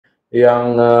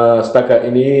yang setakat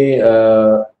ini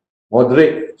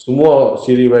moderate semua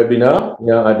siri webinar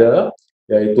yang ada,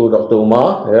 iaitu Dr.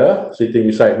 Umar, sitting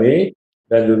beside me,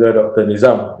 dan juga Dr.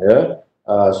 Nizam,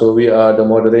 so we are the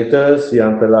moderators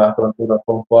yang telah tuan-tuan dan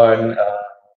puan-puan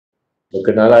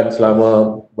berkenalan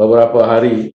selama beberapa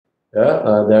hari,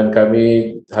 dan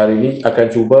kami hari ini akan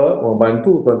cuba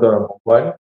membantu tuan-tuan dan puan-puan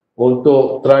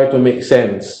untuk try to make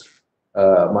sense.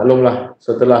 Maklumlah,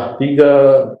 setelah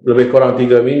lebih kurang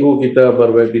 3 minggu kita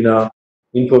berwebinar,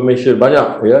 information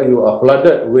banyak, you are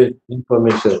flooded with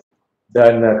information,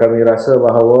 dan kami rasa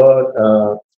bahawa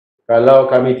kalau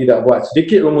kami tidak buat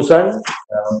sedikit rumusan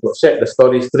untuk set the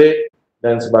story straight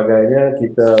dan sebagainya,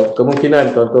 kita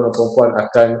kemungkinan tuan-tuan dan puan-puan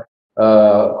akan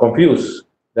confused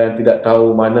dan tidak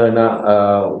tahu mana nak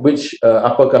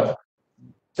apakah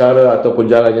cara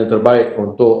ataupun jalan yang terbaik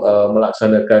untuk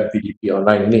melaksanakan PDP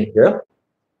online ini,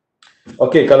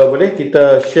 Okey, kalau boleh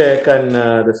kita sharekan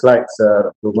the slides,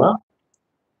 Ruma.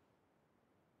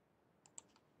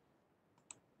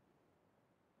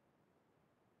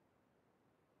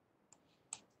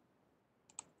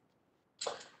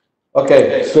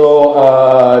 Okay, so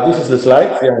this is the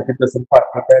slides yang kita sempat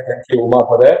pakai. Thank you Umar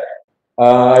for that.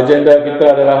 Agenda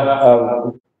kita adalah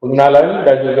pengenalan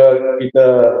dan juga kita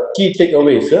key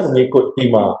takeaways mengikut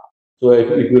tema. So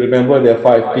if you remember, there are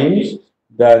 5 themes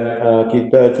dan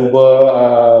kita cuba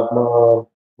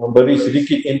memberi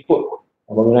sedikit input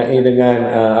mengenai dengan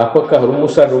apakah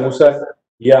rumusan-rumusan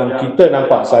yang kita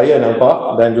nampak, saya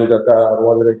nampak dan juga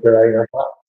moderator lain nampak,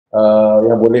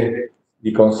 yang boleh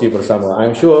dikongsi bersama.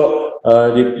 I'm sure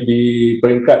di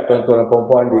peringkat tuan-tuan dan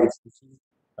puan-puan di institusi,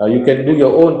 you can do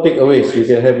your own takeaways, you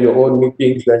can have your own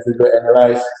meetings dan juga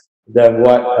analyze dan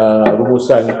buat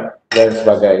rumusan dan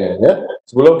sebagainya,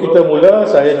 Sebelum kita mula,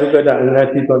 saya juga nak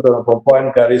mengingati tuan-tuan dan puan-puan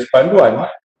garis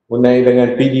panduan mengenai dengan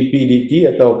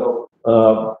PDP-DT atau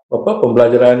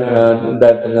pembelajaran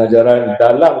dan pengajaran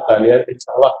dalam talian,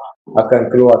 insyaAllah akan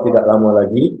keluar tidak lama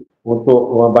lagi untuk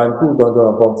membantu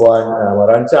tuan-tuan dan puan-puan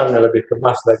merancang yang lebih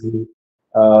kemas lagi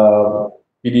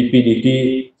PDP-DT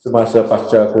semasa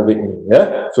pasca COVID ini,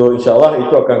 So insyaAllah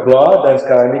itu akan keluar, dan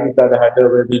sekarang ini kita ada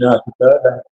webinar kita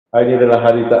dan hari ini adalah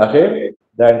hari terakhir,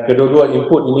 dan kedua-dua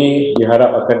input ini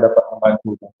diharap akan dapat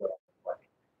membantu tuan-tuan dan puan-puan.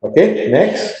 Okey,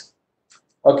 next.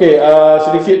 Okey,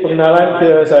 sedikit pengenalan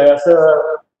saya rasa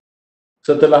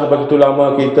setelah begitu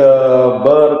lama kita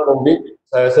ber-COVID,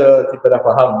 saya rasa kita dah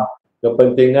faham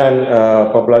kepentingan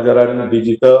pembelajaran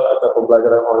digital atau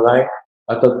pembelajaran online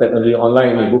atau teknologi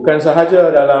online ini bukan sahaja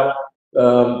dalam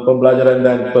pembelajaran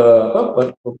dan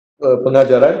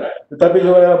pengajaran, tetapi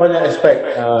juga dalam banyak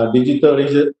aspek.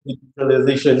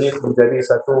 Digitalisation ini menjadi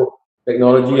satu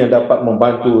teknologi yang dapat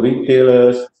membantu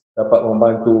retailers, dapat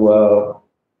membantu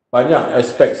banyak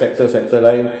aspek sektor-sektor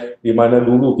lain di mana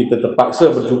dulu kita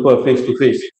terpaksa berjumpa face to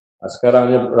face.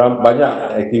 Sekarang ni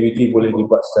banyak aktiviti boleh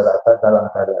dibuat secara dalam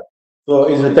keadaan.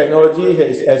 So it's a technology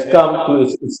has come to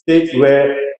a stage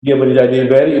where dia menjadi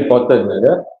very important,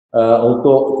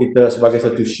 untuk kita sebagai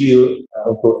satu shield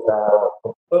untuk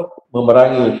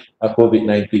memerangi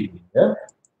COVID-19.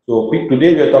 So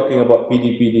today we are talking about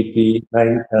PDP-DT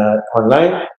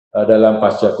online dalam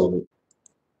pasca COVID.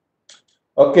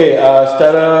 Okey,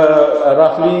 secara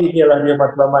roughly inilah dia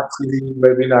matlamat siri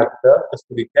webinar kita. Just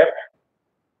to recap,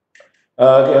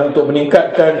 untuk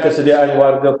meningkatkan kesediaan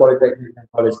warga politeknik dan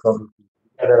college community.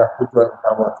 Ini adalah tujuan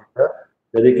utama kita.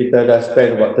 Jadi kita dah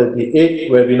spend about 38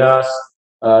 webinars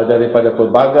daripada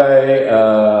pelbagai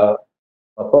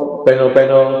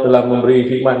panel-panel, telah memberi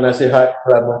khidmat nasihat,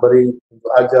 telah memberi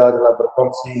untuk ajar, telah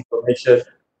berkongsi information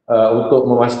untuk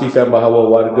memastikan bahawa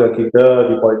warga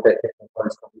kita di politeknik dan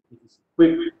college community is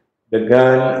equipped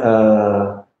dengan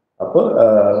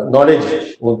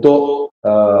knowledge untuk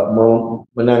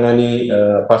menangani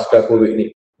pasca COVID ini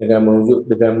dengan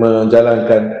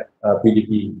menjalankan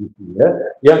PDP.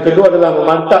 Yang kedua adalah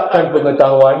memantapkan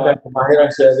pengetahuan dan kemahiran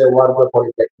sebagai warga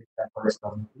politeknik dan college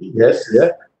community.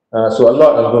 So a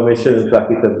lot of information telah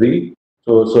kita beri,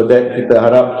 so that kita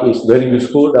harap is very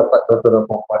useful, dapat tuan-tuan dan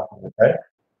puan-puan gunakan.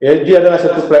 Dia adalah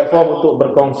satu platform untuk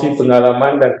berkongsi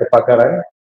pengalaman dan kepakaran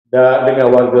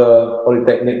dengan warga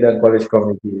politeknik dan college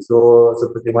community. So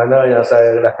seperti mana yang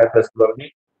saya dah kata sebelum ni,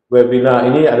 webinar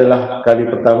ini adalah kali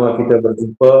pertama kita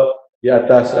berjumpa di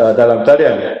atas dalam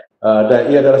talian, dan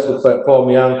ia adalah satu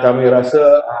platform yang kami rasa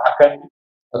akan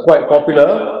quite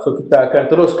popular. So kita akan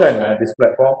teruskan this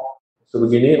platform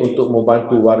sebegini untuk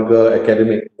membantu warga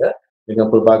akademik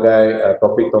dengan pelbagai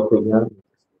topik-topik yang,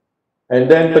 and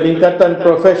then peningkatan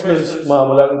profesionalisme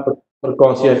melalui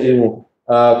perkongsian ilmu.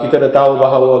 Kita dah tahu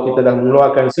bahawa kita dah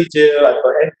mengeluarkan sijil atau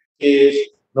NPKs,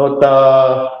 nota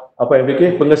apa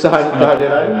MPK, pengesahan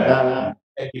kehadiran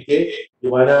MPK, di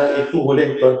mana itu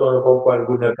boleh tuan-tuan dan puan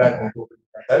gunakan untuk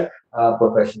peningkatan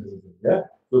profesionalism. Ya.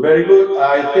 So very good.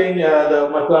 I think the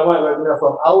matlamat webinar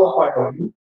from our point of view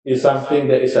is something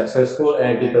that is successful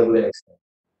and kita boleh extend.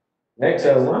 Next,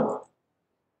 Norma.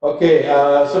 Okay,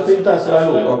 sepintas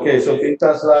lalu. Okay,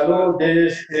 sepintas lalu.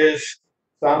 This is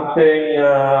something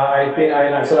I think I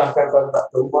nak serahkan kepada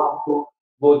Norma untuk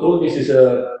go through. This is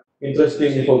a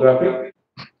interesting infographic.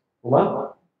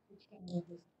 Norma.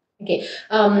 Okay,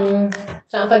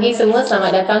 selamat pagi semua,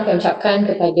 selamat datang kami ucapkan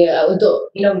kepada untuk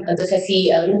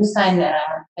sesi rumusan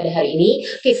pada hari ini.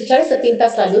 Okay, secara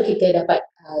sepintas lalu kita dapat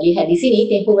lihat di sini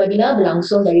tempoh webinar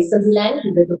berlangsung dari 9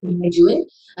 hingga 25 Jun.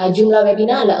 Jumlah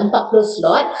webinar adalah 40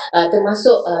 slot,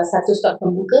 termasuk satu slot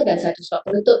pembuka dan satu slot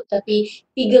penutup, tapi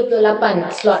 38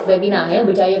 slot webinar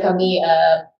berjaya kami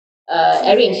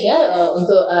arrange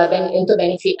untuk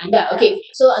benefit anda. Okay,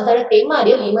 so antara tema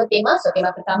dia 5 tema. So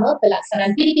tema pertama,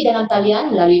 pelaksanaan PDP dalam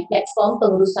talian melalui platform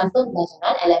pengurusan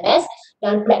pembelajaran LMS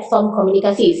dan platform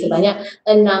komunikasi sebanyak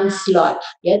 6 slot.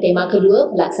 Ya, tema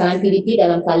kedua, pelaksanaan PDP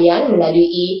dalam talian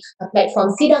melalui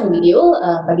platform sidang video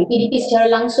bagi PDP secara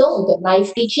langsung untuk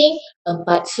live teaching 4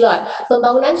 slot.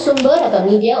 Pembangunan sumber atau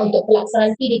media untuk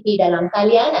pelaksanaan PDP dalam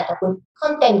talian ataupun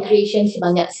content creation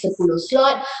sebanyak 10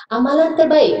 slot. Amalan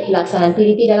terbaik pelaksanaan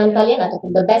PDP dalam talian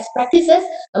ataupun the best practices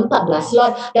 14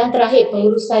 slot. Dan terakhir,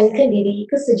 pengurusan kendiri,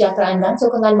 kesejahteraan dan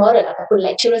sokongan moral ataupun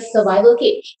lecturer survival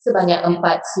kit sebanyak 4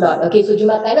 slot. Okey, so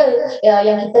jumlah panel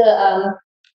yang kita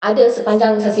ada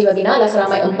sepanjang sesi webinar adalah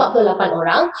seramai 48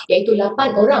 orang, iaitu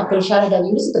 8 orang pensyarah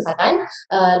dari Universiti Tempatan,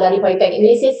 dari Politeknik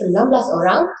Malaysia 19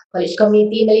 orang, College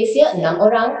Community Malaysia 6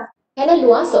 orang, panel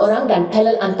luar seorang dan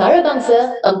panel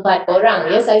antarabangsa 4 orang.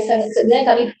 Ya, sebenarnya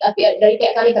dari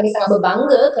pihak kami sangat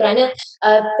berbangga kerana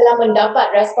telah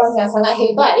mendapat respons yang sangat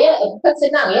hebat. Ya, bukan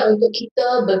senang untuk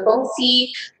kita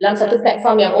berkongsi dalam satu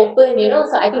platform yang open.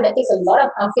 So I think that takes a lot of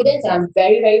confidence, and I'm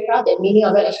very proud that many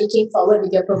of you actually came forward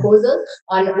with your proposal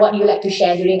on what you like to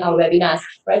share during our webinars.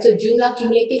 Right, so jumlah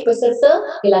kumulatif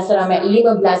peserta ialah seramai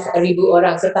 15,000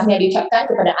 orang. Setahnya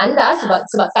diucapkan kepada anda sebab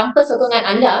tanpa sokongan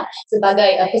anda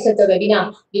sebagai peserta webinar,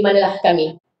 di manalah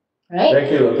kami. Right? Thank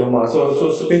you, Dr. Ma. So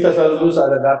sepintas lalu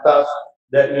ada data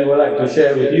that we would like to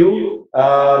share with you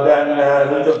dan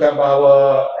menunjukkan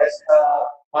bahawa as a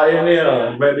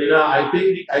pioneer webinar, I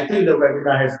think the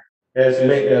webinar has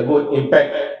made a good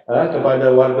impact kepada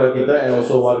warga kita and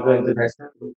also warga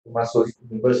international termasuk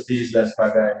universities dan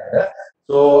sebagainya.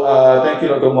 So thank you,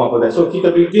 Dr. Ma, for that. So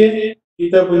kita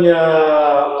punya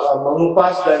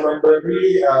mengupas dan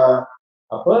memberi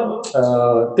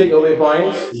take away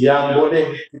points yang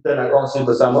boleh kita nak kongsi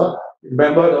bersama.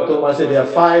 Remember, Dr. Masih, there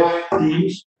are 5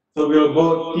 teams, so we'll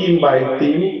go team by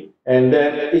team, and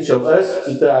then each of us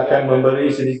kita akan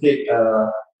memberi sedikit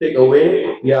take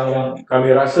away yang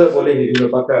kami rasa boleh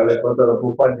digunakan oleh tuan-tuan dan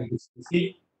puan di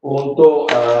diskusi untuk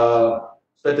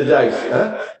strategize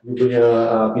di punya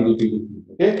PDP.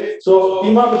 Okay, so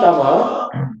tema pertama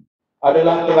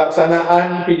adalah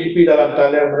pelaksanaan PDP dalam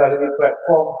talian melalui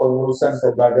platform pengurusan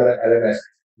pembelajaran LMS.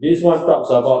 This one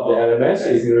talks about the LMS.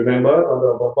 If you remember,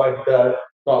 tuan-tuan kita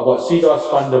talk about CDOS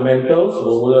fundamentals.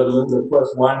 Bermula dulu the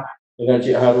first one dengan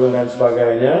Cik Harun dan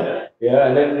sebagainya.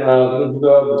 And then kita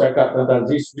juga bercakap tentang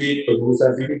G Suite,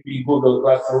 pengurusan PDP, Google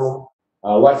Classroom,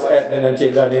 WhatsApp dengan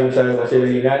Cik Ganim, saya masih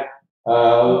ingat.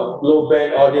 Low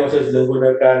band audiences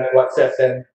menggunakan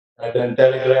WhatsApp dan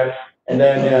Telegram. And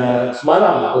then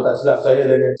semalam, aku tak silap saya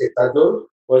dengan Cik Tajul,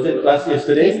 was it last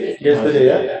yesterday?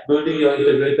 Yesterday, building your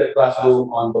integrated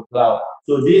classroom on the cloud.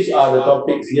 So these are the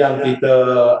topics yang kita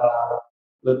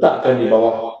letakkan di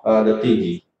bawah the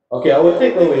team. Okay, our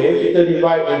takeaway, kita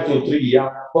divide into 3. Yang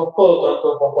purple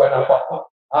untuk perempuan nampak,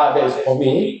 that's for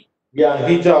me. Yang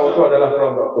hijau itu adalah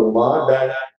from Dr. Umar,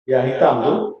 dan yang hitam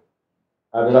tu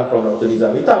adalah from Dr.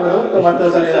 Nizam. Hitam tu, mata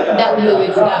saya dark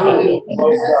blue.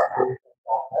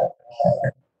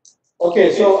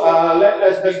 Okay, so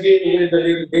let's begin with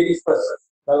the ladies first.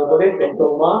 Kalau boleh,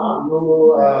 Dr. Umar,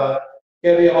 you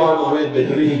carry on with the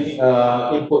green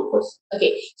input first.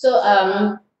 Okay, so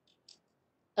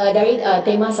dari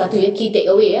tema satu key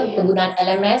takeaway penggunaan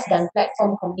LMS dan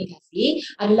platform komunikasi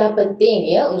adalah penting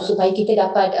supaya kita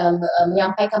dapat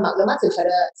menyampaikan maklumat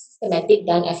secara sistematik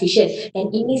dan efisien,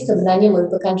 dan ini sebenarnya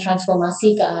merupakan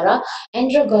transformasi ke arah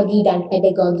andragogi dan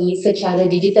pedagogi secara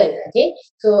digital. Okay,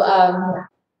 so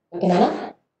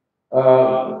bagaimana?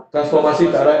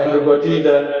 Transformasi ke arah andragogi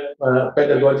dan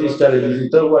pedagogi secara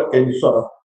digital, what can you sort of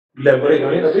elaborate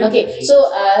on it? Okay, so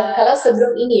kalau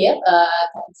sebelum ini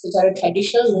secara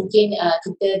tradisional mungkin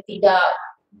kita tidak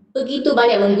begitu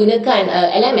banyak menggunakan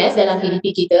LMS dalam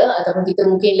PDP kita, ataupun kita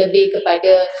mungkin lebih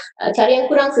kepada cara yang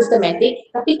kurang sistematik,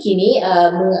 tapi kini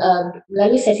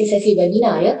melalui sesi-sesi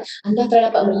webinar ya, anda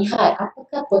akan dapat melihat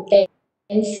apakah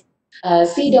potensi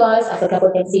CDOS, apakah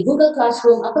potensi Google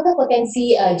Classroom, apakah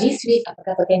potensi G Suite,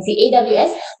 apakah potensi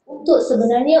AWS untuk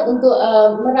sebenarnya untuk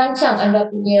merancang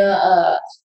anda punya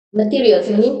material,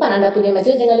 menyimpan anda punya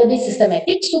material dengan lebih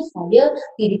sistematik supaya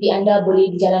PDP anda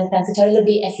boleh dijalankan secara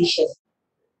lebih efisien.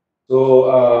 So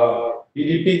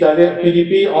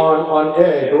PDP on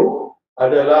air itu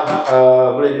adalah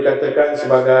boleh dikatakan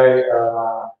sebagai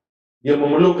dia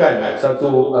memerlukan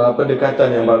satu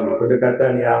pendekatan yang baru,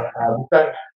 pendekatan yang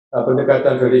bukan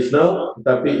pendekatan tradisional,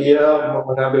 tetapi ia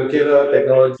mengambil kira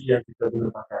teknologi yang kita guna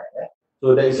pakai.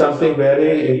 So that is something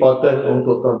very important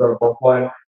untuk tuan-tuan perempuan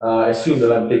assume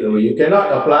dalam takeaway. You cannot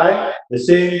apply the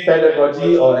same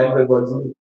pedagogy or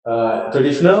andragogy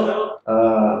traditional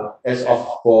as of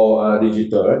for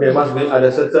digital. There must be ada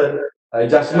certain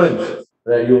adjustments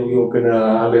that you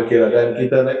kena ambil kira, dan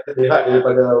kita lihat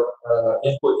daripada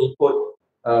input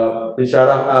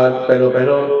pencerahan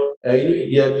panel-panel ini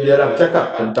dia dah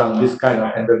bercakap tentang this kind of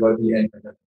andragogy and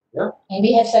yeah. And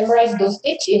we have summarized those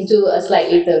tips into a slide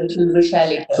later, which we will share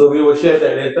later. So we will share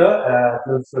that later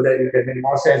so that you can make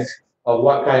more sense of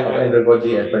what kind of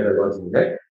andragogy and pedagogy,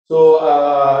 right? So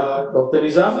Dr.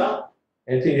 Nizam,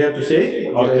 anything you have to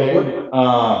say? Okay.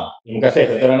 Terima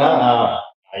kasih Dr. Rana.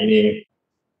 Ini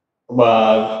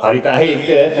hari terakhir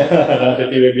kita dalam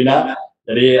sesi webinar.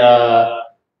 Jadi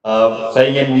saya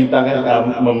ingin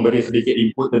memberi sedikit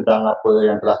input tentang apa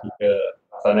yang telah kita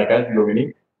laksanakan sebelum ini.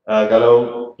 Kalau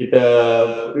kita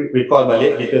recall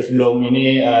balik, kita sebelum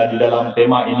ini di dalam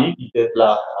tema ini kita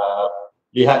telah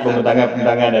lihat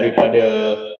pembentangan-pembentangan daripada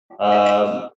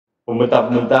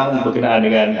pembentang-pembentang berkenaan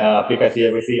dengan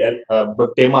aplikasi-aplikasi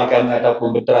bertemakan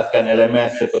ataupun berteraskan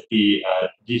LMS seperti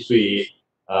G Suite,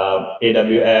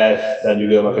 AWS dan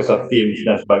juga Microsoft Teams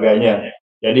dan sebagainya.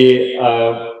 Jadi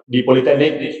di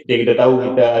Politeknik kita tahu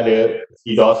kita ada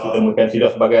CDOS, kita menggunakan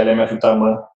CDOS sebagai LMS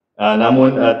utama.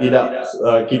 Namun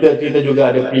kita juga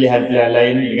ada pilihan-pilihan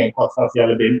lain dengan kos yang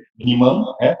lebih minimum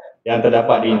yang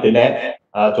terdapat di internet,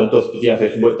 contoh seperti yang saya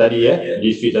sebut tadi G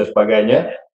Suite dan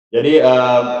sebagainya. Jadi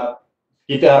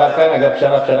kita harapkan agar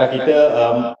pensyarah-pensyarah kita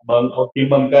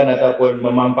mengoptimumkan ataupun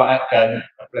memanfaatkan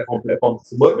platform-platform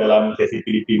tersebut dalam sesi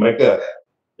PDP mereka.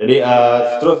 Jadi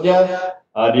seterusnya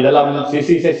di dalam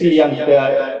sesi-sesi yang kita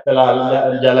telah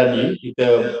jalani,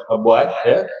 kita buat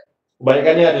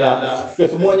kebanyakannya adalah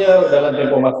kesemuanya dalam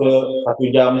tempoh masa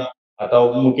 1 jam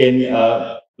atau mungkin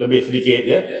lebih sedikit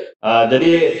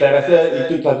jadi saya rasa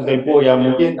itu satu tempoh yang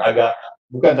mungkin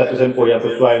bukan satu tempoh yang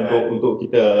sesuai untuk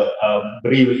kita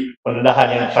beri pendedahan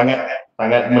yang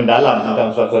sangat mendalam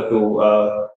tentang suatu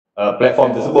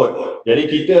platform tersebut. Jadi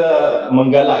kita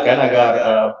menggalakkan agar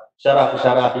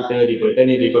pensyarah-pensyarah kita di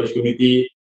Politeknik, di college community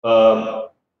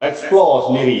explore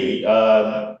sendiri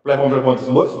platform-platform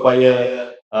tersebut supaya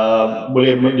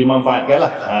boleh dimanfaatkan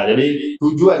lah. Jadi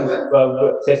tujuan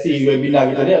sesi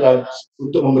webinar kita ni adalah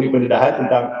untuk memberi pendedahan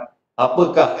tentang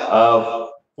apakah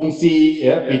fungsi,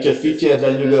 features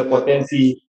dan juga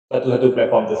potensi satu-satu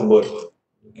platform tersebut.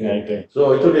 Okay.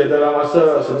 So itu dia, dalam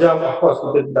masa sejam, of course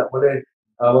kita tidak boleh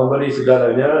memberi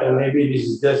segalanya, and maybe this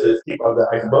is just the tip of the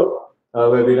iceberg.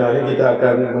 Webinar ini kita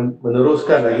akan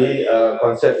meneruskan lagi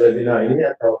konsep webinar ini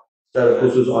atau secara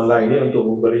khusus online ini untuk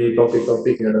memberi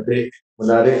topik-topik yang lebih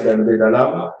menarik dan lebih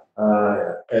dalam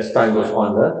as time goes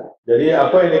on. Jadi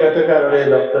apa yang dikatakan oleh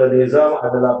Dr. Nizam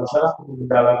adalah pensyarah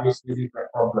mendalami sendiri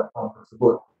platform-platform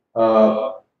tersebut.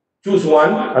 Choose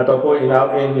one ataupun in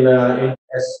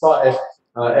as far as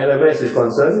LMS is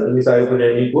concerned, ini saya punya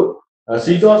input.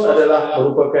 CDOS adalah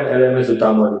merupakan LMS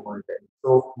utama di Politeknik.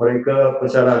 So mereka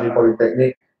pensyarah di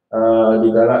Politeknik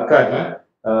digalakkan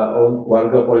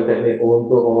warga Politeknik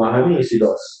untuk memahami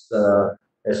CDOS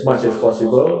as much as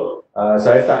possible.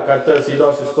 Saya tak kata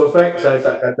CDOS is perfect, saya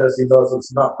tak kata CDOS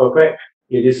is not perfect.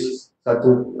 It is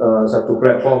satu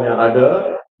platform yang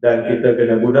ada dan kita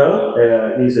kena guna.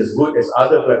 It is as good as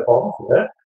other platforms.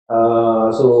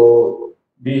 So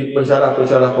di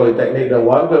pensyarah-pensyarah Politeknik dan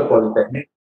warga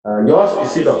Politeknik, yours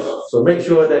is CDOS. So make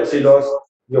sure that CDOS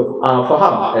you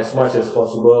faham as much as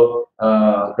possible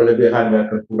kelebihan dan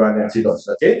kekurangan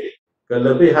CDOS. Okay?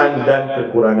 Kelebihan dan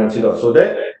kekurangan CDOS. So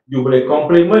that you boleh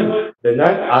complement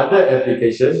dengan other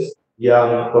applications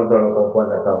yang tuan-tuan perempuan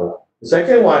dah tahu. The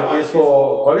second one is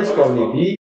for college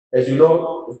community. As you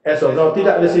know, as of now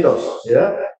tidak ada CDOS.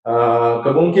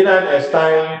 Kemungkinan as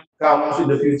time comes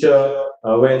in the future,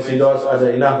 when CDOS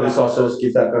ada enough resources,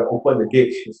 kita akan open the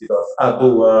gates to CDOS, to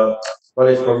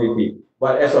college community.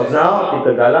 But as of now,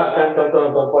 kita galakkan tuan-tuan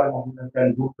dan puan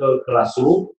menggunakan Google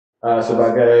Classroom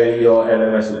sebagai your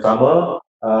LMS utama.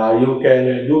 You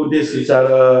can do this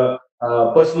secara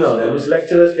personal. That means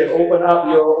lecturers can open up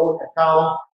your own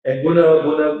account and guna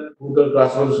Google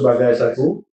Classroom sebagai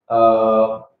satu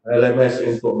LMS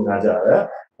untuk mengajar. Ya.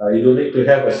 You don't need to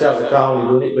have a self account.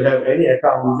 You don't need to have any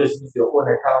account. You just use your own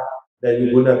account. Dan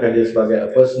you gunakan dia sebagai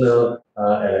a personal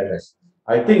LMS.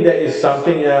 I think that is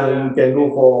something yang you can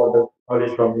do for the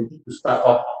college community to start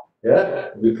off,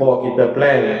 yeah, before kita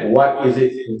plan what is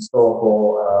it in store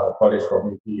for college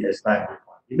community as time.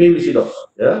 It may be those,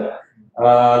 yeah.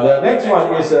 The next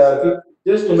one is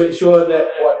just to make sure that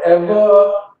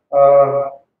whatever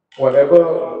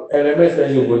LMS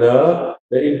that you guna,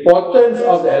 the importance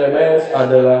of the LMS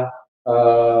adalah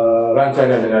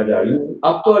rancangan mengajar.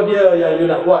 Apa dia yang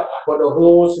you nak buat for the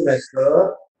whole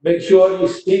semester, make sure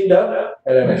it's in the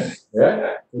LMS.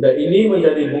 Ya. Dan ini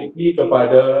menjadi bukti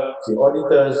kepada si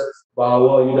auditors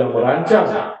bahawa you dah merancang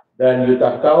dan you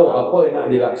tak tahu apa yang nak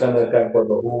dilaksanakan for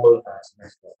the whole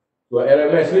semester. So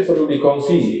LMS ni perlu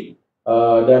dikongsi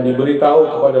dan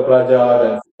diberitahu kepada pelajar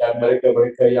dan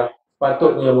mereka-mereka yang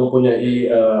patutnya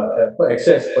mempunyai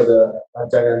akses pada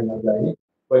rancangan mengajar ini,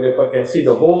 where they can see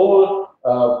the whole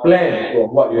plan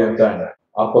of what you have done.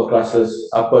 Apa classes,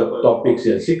 apa topics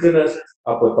yang synchronous,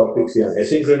 apa topics yang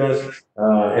asynchronous,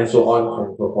 and so on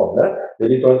and so forth.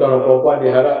 Jadi tuan-tuan dan puan-puan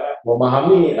diharap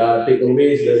memahami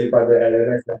takeaways daripada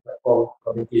LMS dan platform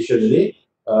communication ini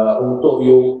untuk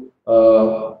you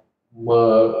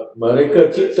mereka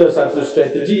cipta satu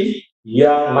strategi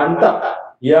yang mantap,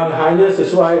 yang hanya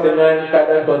sesuai dengan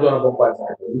keadaan tuan-tuan dan puan-puan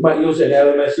sahaja. You might use an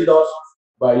LMS CDOS,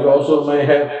 but you also may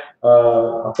have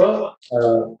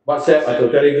WhatsApp atau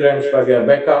Telegram sebagai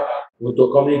backup untuk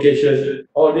communication.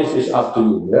 All this is up to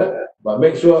you, yeah? But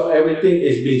make sure everything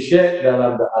is being shared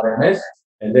dalam the RMS,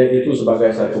 and then itu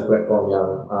sebagai satu platform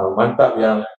yang mantap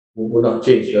yang will not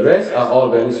change. The rest are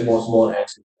all very small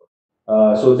actions.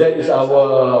 So that is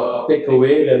our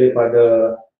takeaway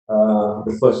daripada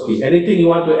the first thing. Anything you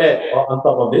want to add on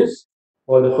top of this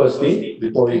for the first thing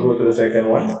before we go to the second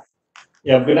one?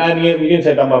 Ya, berkenaan dengan, mungkin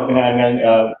saya tambah berkenaan dengan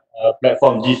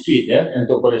platform G Suite ya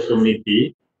untuk college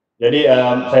community. Jadi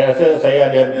saya rasa saya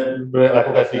ada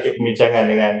melakukan sedikit pembincangan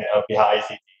dengan pihak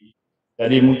ICT.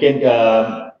 Jadi mungkin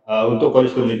untuk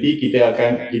college community kita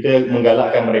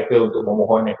menggalakkan mereka untuk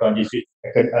memohon akaun G Suite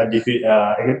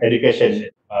Education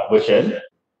version.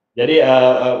 Jadi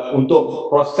untuk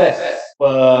proses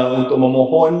untuk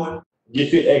memohon G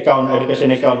Suite Education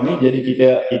account ni, jadi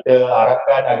kita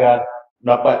harapkan agar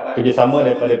dapat kerjasama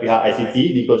daripada pihak ICT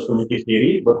di college community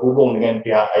sendiri berhubung dengan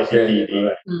pihak ICT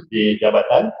di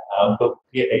jabatan untuk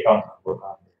create account.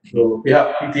 So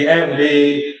pihak PTM di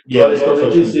college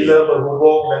community sila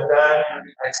berhubung dengan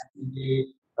ICT di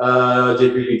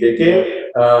JPPTK,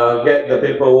 get the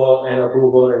paperwork and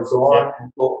approval and so on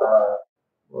untuk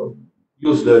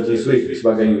use the G Suite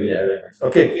sebagai unit.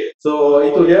 Okay, so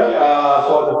itu dia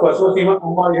for the first one. Terima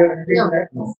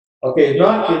kasih. Okay,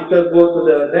 now kita go to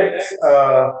the next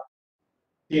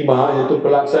tema, iaitu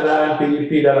pelaksanaan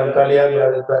PEP dalam talian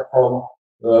melalui platform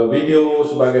video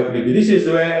sebagai PEP. This is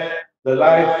where the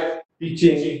live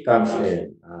teaching comes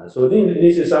in. So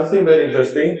this is something very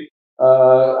interesting.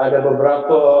 Ada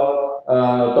beberapa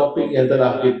topik yang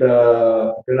telah kita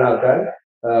kenalkan.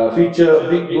 Feature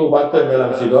big blue button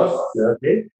dalam CDOS,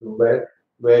 okay,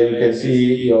 where you can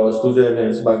see your student dan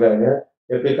sebagainya.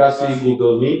 Aplikasi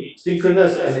Google Meet,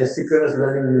 synchronous and asynchronous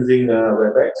learning using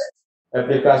WebEx,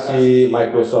 aplikasi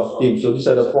Microsoft Teams. So these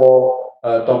are the four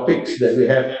topics that we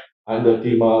have under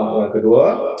tema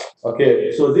kedua.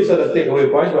 Okay, so these are the takeaway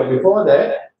points. But before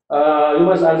that, you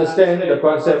must understand the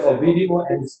concept of video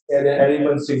and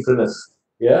element synchronous.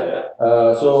 Yeah.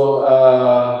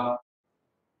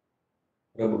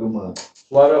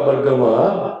 Suara bergema.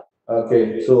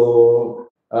 Okay, so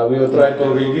we will try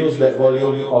to reduce that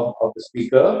volume of the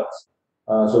speaker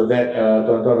so that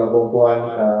tuan-tuan dan puan-puan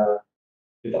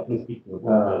tidak perlu speaker.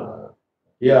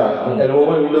 Yeah, at the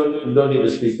moment we don't need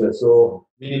the speaker, so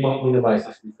minimize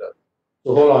the speaker.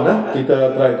 So hold on,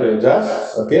 kita try to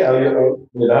adjust. Okay,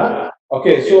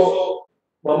 okay, so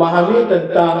memahami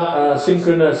tentang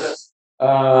synchronous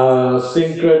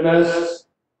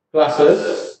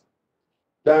classes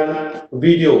dan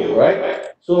video,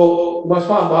 right? So, must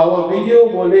faham bahawa video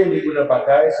boleh digunakan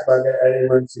pakai sebagai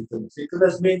elemen synchronous.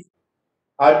 Synchronous means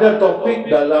ada topik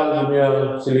dalam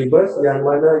dunia syllabus yang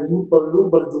mana you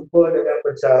perlu berjumpa dengan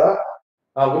pencara,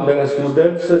 dengan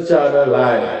student secara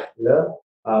live. Ya?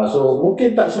 So,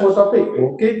 mungkin tak semua topik,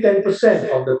 mungkin 10%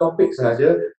 of the topik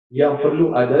sahaja yang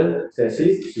perlu ada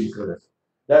sesi synchronous.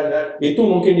 dan itu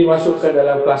mungkin dimasukkan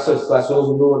dalam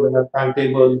classroom dulu dengan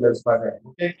timetable dan sebagainya.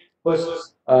 Okay.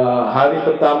 First, hari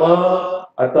pertama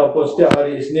ataupun setiap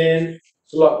hari Isnin,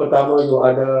 slot pertama itu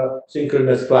ada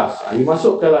synchronous class.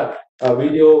 Dimasukkanlah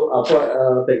video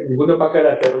guna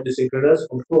pakailah teknologi synchronous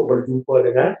untuk berjumpa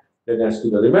dengan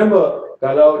student. Remember,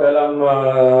 kalau dalam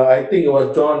I think it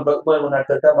was John Bergman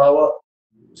mengatakan bahawa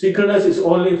synchronous is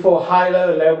only for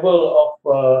higher level of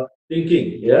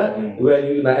thinking, where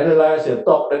you analyze and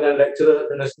talk dengan lecturer,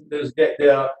 dengan students, get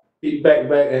their feedback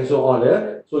back and so on.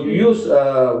 So you use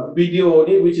video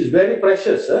ni, which is very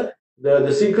precious.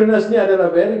 The synchronous ni adalah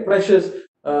very precious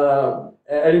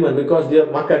element because dia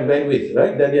makan bandwidth,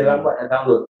 right? Dan dia lambat nak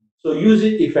download. So use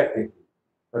it effectively.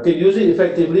 Okay, use it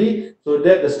effectively so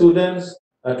that the students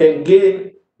can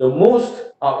gain the most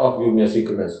out of your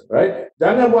synchronous, right?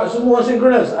 Jangan buat semua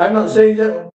synchronous. I'm not saying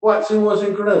that buat semua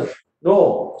synchronous.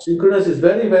 No, synchronous is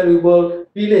very valuable.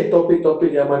 Pilih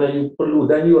topik-topik yang mana you perlu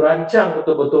dan you rancang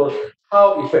betul-betul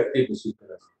how effective the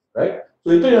synchronous, right?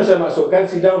 So itu yang saya maksudkan,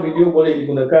 sidang video boleh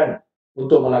digunakan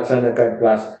untuk melaksanakan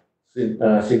kelas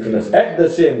synchronous. At the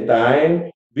same time,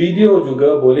 video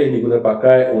juga boleh digunakan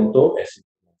pakai untuk asynchronous.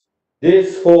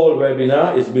 This whole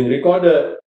webinar is being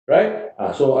recorded, right?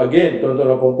 So again,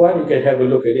 tuan-tuan dan puan-puan, you can have a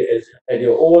look at it at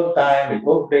your own time, at your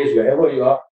own place, wherever you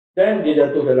are. Then dia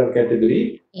jatuh dalam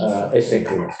kategori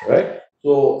asynchronous, right?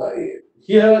 So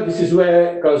here, this is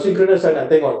where kalau synchronous saya nak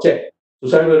tengok check.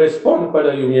 So saya will respond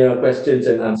pada you punya questions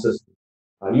and answers.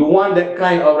 You want that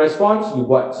kind of response, you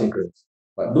buat synchronous.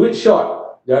 But do it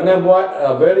short. Jangan buat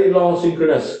very long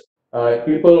synchronous.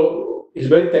 People is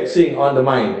very taxing on the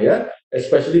mind,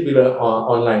 especially bila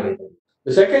online.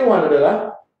 The second one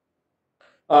adalah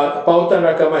pautan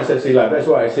rakaman sesi live. That's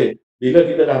why I said, bila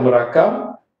kita dah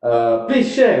merakam, please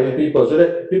share with people so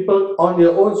that people on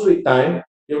their own sweet time,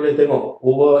 dia boleh tengok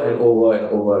over and over and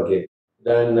over again.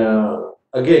 Dan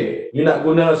again, you nak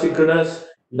guna synchronous,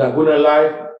 you nak guna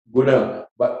live, guna,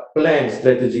 but plan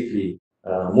strategically.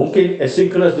 Mungkin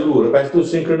asynchronous dulu, lepas tu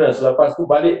synchronous, lepas tu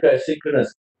balik ke asynchronous.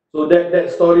 So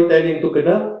that storytelling tu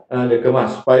kena dia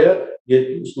kemas supaya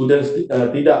students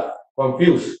tidak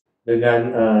confused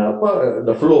dengan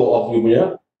the flow of you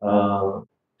punya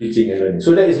teaching and learning.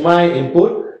 So that is my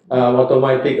input atau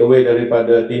my take away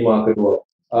daripada tema kedua.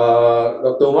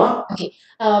 Dr. Umar? Okay.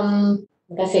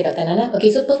 Terima kasih Dr. Nana. Okey,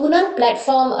 so penggunaan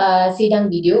platform sidang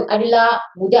video adalah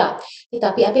mudah.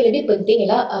 Tetapi apa yang lebih penting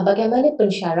ialah bagaimana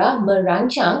pensyarah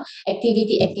merancang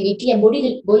aktiviti-aktiviti yang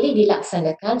boleh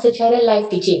dilaksanakan secara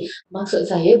live teaching. Maksud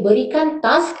saya, berikan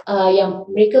task yang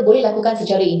mereka boleh lakukan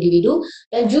secara individu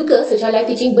dan juga secara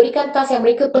live teaching berikan task yang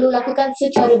mereka perlu lakukan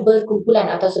secara berkumpulan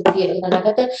atau seperti yang Dr. Nana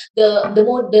kata,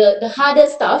 the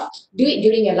harder stuff, do it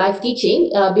during your live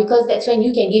teaching because that's when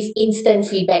you can give instant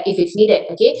feedback if it's needed.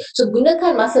 Okay, so gunakan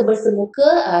masa bersemuka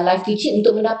live teaching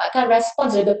untuk mendapatkan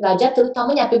respons daripada pelajar,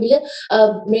 terutamanya apabila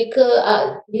mereka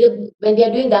when they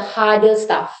are doing the harder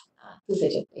stuff. Itu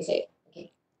saja dari saya. Okay.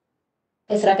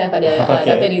 Saya serahkan pada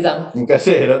Dr. Nizam. Terima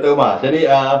kasih Dr. Umar. Jadi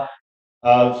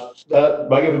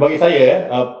bagi saya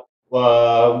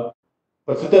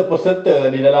peserta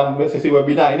di dalam sesi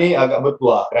webinar ini agak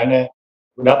bertuah kerana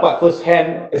dapat first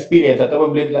hand experience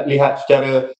ataupun boleh lihat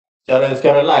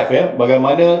secara live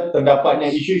bagaimana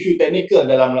terdapatnya isu-isu teknikal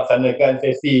dalam melaksanakan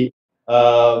sesi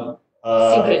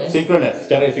synchronous,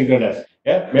 secara synchronous.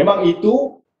 Memang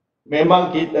itu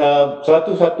kita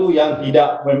satu-satu yang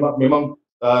tidak memang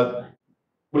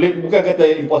boleh bukan kata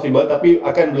impossible tapi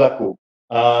akan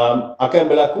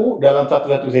berlaku dalam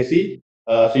satu-satu sesi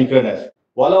synchronous.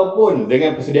 Walaupun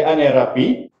dengan persediaan yang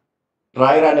rapi,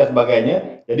 perairan dan sebagainya,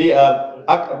 jadi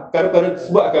perkara-perkara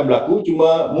tersebut akan berlaku,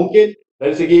 cuma mungkin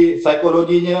dari segi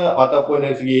psikologinya ataupun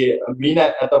dari segi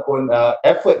minat ataupun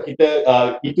effort kita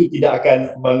itu tidak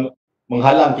akan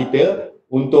menghalang kita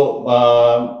untuk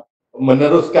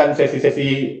meneruskan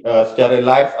sesi-sesi secara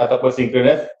live ataupun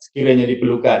synchronous sekiranya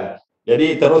diperlukan.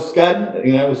 Jadi teruskan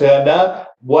dengan usaha anda,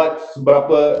 buat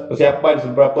seberapa persiapan,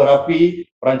 seberapa rapi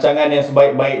perancangan yang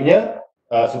sebaik-baiknya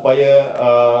supaya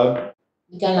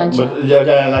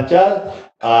berjalan lancar.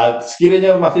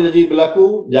 Sekiranya masih jadi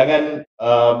berlaku, jangan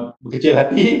berkecil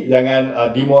hati,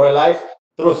 jangan demoralize,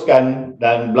 teruskan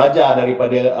dan belajar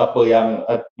daripada apa yang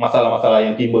masalah-masalah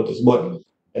yang timbul tersebut.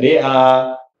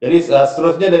 Jadi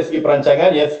seterusnya dari segi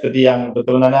perancangan, ya seperti yang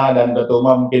Dr. Nana dan Dr.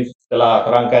 Umar mungkin telah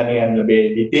terangkan dengan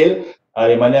lebih detail,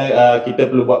 di mana kita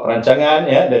perlu buat perancangan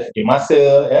dari segi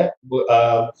masa,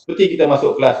 seperti kita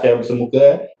masuk kelas yang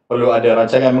bersemuka, perlu ada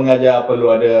rancangan mengajar, perlu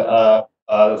ada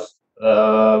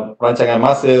perancangan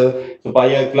masa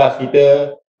supaya kelas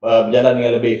kita berjalan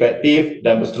dengan lebih efektif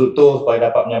dan berstruktur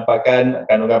supaya dapat menyampaikan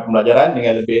kandungan pembelajaran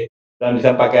dengan lebih dan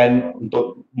disampaikan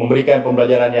untuk memberikan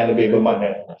pembelajaran yang lebih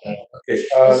bermakna. Okay.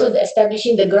 Also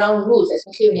establishing the ground rules,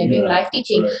 especially when you're doing live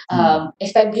teaching,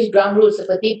 establish ground rules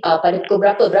seperti pada pukul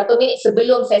berapa minit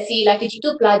sebelum sesi live teaching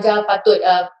tu pelajar patut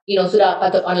sudah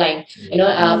patut online,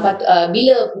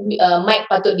 bila mic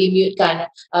patut di-mutekan,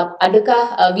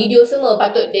 adakah video semua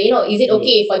patut, is it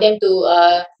okay for them to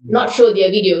not show their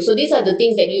video. So these are the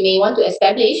things that you may want to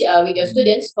establish with your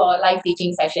students for live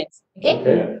teaching sessions.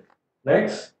 Okay.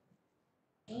 Next.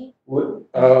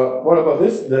 What about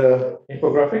this? The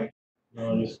infographic?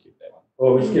 No, you skip that one.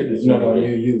 Oh, we skip this. No,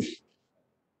 you use.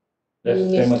 That's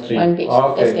tema 3. One page.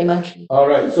 Okay. That's tema 3. All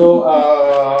right. So,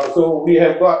 so we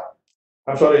have got.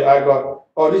 I'm sorry. I got.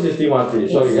 Oh, this is tema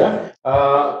 3. Sorry, yeah.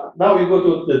 Now we go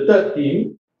to the third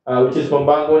theme, which is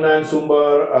pembangunan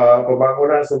sumber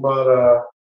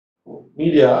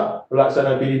media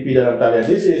pelaksanaan PDP dalam talian.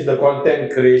 This is the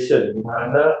content creation, di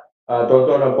mana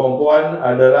tuan-tuan dan puan-puan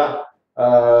adalah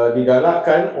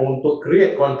digalakkan untuk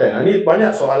create content. Ini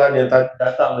banyak soalan yang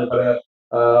datang daripada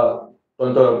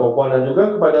tuan-tuan dan puan-puan dan juga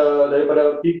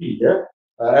daripada PP, ya.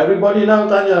 Everybody now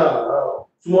tanya,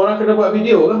 semua orang kena buat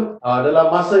video ke?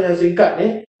 Dalam masa yang singkat ni,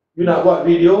 you nak buat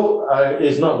video,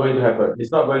 is not going to happen.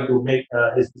 It's not going to make,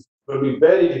 it's going to be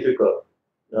very difficult.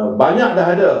 Banyak dah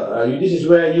ada. This is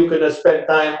where you kena spend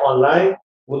time online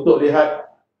untuk lihat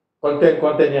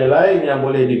konten-konten yang lain yang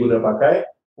boleh diguna pakai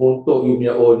untuk you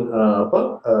punya own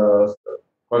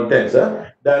contents,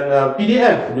 dan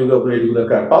PDF juga boleh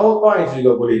digunakan, PowerPoint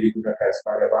juga boleh digunakan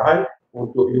sebagai bahan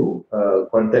untuk you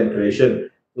content creation.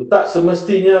 Tak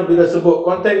semestinya bila sebut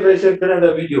content creation kena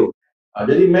ada video.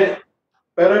 Jadi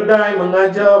paradigm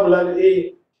mengajar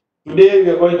melalui today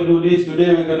we are going to do this,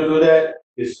 today we are going to do that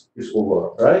is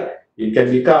over, right? It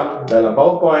can become dalam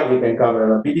PowerPoint, it can come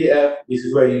dalam PDF. This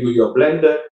is where you do your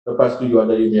blended. Lepas tu you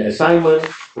ada your assignment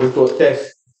untuk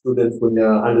test student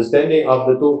punya understanding of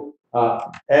the two,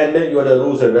 and then you ada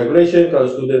rules and regulation. Kalau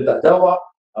student tak jawab,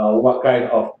 what kind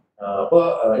of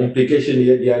implication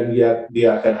dia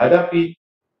akan hadapi.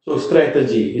 So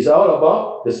strategy is all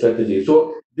about the strategy.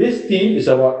 So this team is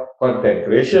about content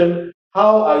creation.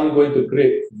 How are you going to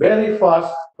create very fast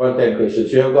content creation?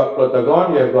 So you have got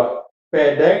Plotagon, you have got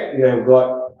Pair Deck, you have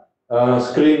got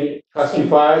screen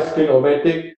classifier,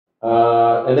 screen-o-matic,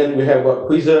 and then we have got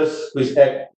quizzes, quiz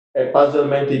app, puzzle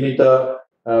mentimeter,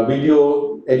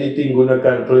 video editing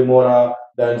gunakan Filmora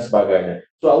dan sebagainya.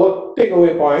 So our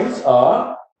takeaway points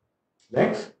are,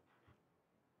 next.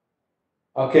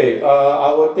 Okay,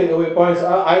 our takeaway points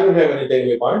are, I don't have any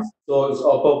takeaway points, so it's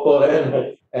all purple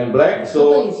and black.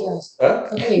 So Purple is yours.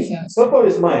 Purple is yours. Purple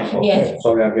is mine. Okay. Yes.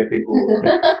 Sorry, I'm getting cool.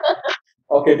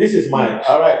 Okay, this is mine.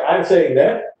 Alright, I'm saying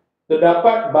that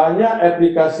terdapat banyak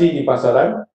aplikasi di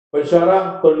pasaran.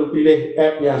 Pensyarah perlu pilih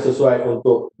app yang sesuai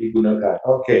untuk digunakan.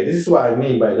 Okay, this is what I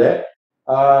mean by that.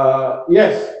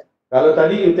 Yes, kalau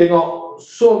tadi you tengok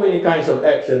so many kinds of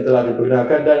apps yang telah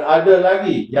digunakan dan ada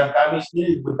lagi yang kami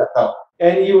sendiri pun tak tahu.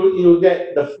 And you'll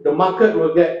get the market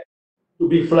will get to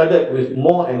be flooded with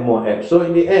more and more apps. So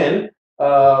in the end,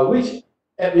 which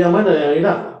app yang mana yang you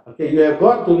nak? Okay, you have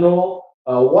got to know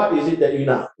what is it that you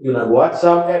nak buat.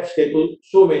 Some apps can do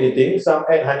so many things. Some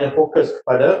apps hanya fokus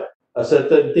kepada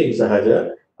certain things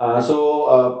sahaja. So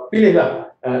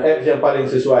pilihlah apps yang paling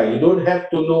sesuai. You don't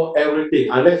have to know everything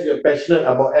unless you're passionate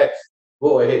about apps.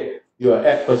 Go ahead, you are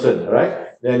app person,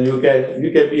 right? Then you can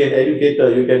be an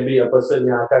educator. You can be a person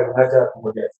yang akan mengajar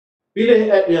kemudian.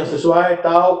 Pilih app yang sesuai,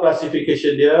 tahu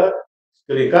classification dia,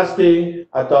 screencasting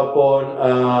ataupun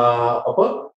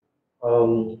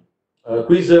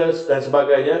quizzes dan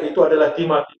sebagainya. Itu adalah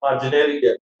tema-tema generik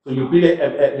dia. So you pilih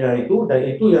app-appnya itu dan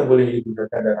itu yang boleh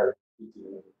digunakan dalam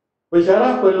itu.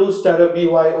 Pensyarah perlu secara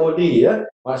BYOD, ya.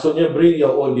 Maksudnya bring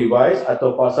your own device,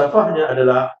 atau falsafahnya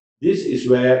adalah this is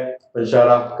where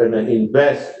pensyarah kena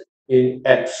invest in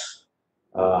apps.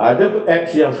 Ada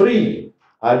apps yang free,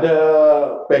 ada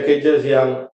packages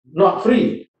yang not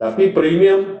free, tapi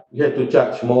premium you have to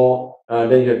charge more,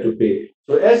 then you have to pay.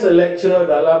 So as a lecturer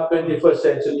dalam 21st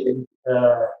century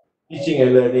teaching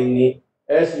and learning ni,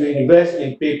 as you invest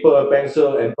in paper,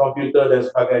 pencil and computer dan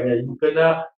sebagainya, you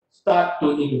kena start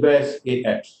to invest in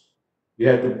apps. You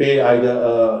have to pay either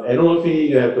annual fee,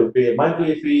 you have to pay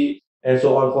monthly fee, and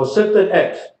so on for certain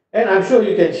apps. And I'm sure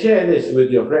you can share this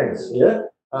with your friends. Yeah,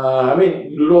 I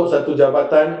mean, duduk satu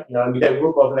jabatan, we have a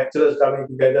group of lecturers coming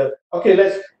together. Okay,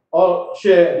 let's all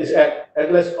share this app,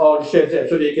 and let's all share this app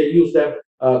so they can use them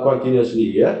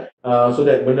continuously. Yeah, so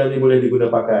that benda ni boleh diguna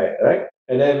pakai, right?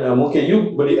 And then mungkin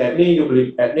you beli app ni, you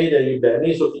beli app ni, dan you beli app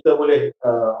ni, so kita boleh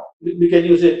we can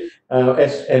use it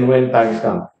as and when times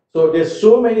come. So there's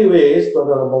so many ways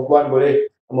tuan-tuan dan puan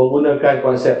boleh menggunakan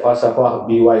konsep falsafah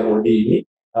BYOD ini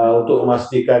untuk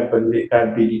memastikan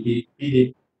pendidikan PDP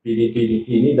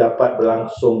ini dapat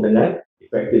berlangsung dengan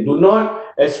efektif. Do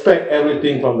not expect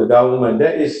everything from the government.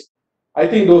 That is, I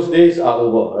think those days are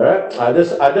over. Right?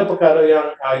 Ada perkara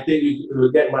yang I think you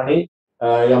will get money.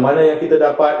 Yang mana yang kita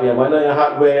dapat, yang mana yang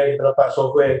hardware yang kita dapat,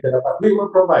 software yang kita dapat, we will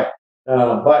provide.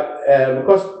 But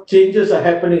because changes are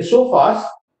happening so fast,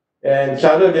 and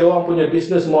cara dia orang punya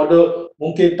business model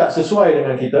mungkin tak sesuai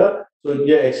dengan kita, so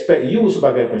dia expect you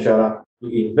sebagai pensyarah to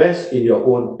invest in your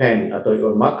own pen atau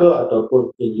your marker ataupun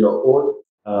in your own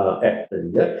app.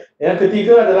 Yang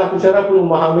ketiga adalah pensyarah perlu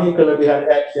memahami kelebihan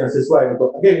apps yang sesuai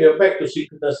untuk, again, we are back to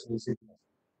synchronous and asynchronous.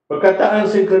 Perkataan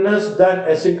synchronous dan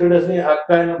asynchronous ni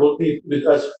akan be with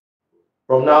us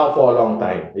from now for a long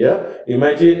time.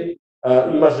 Imagine,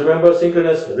 you must remember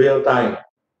synchronous, real time.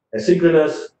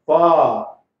 Asynchronous,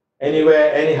 far,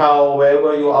 anywhere, anyhow,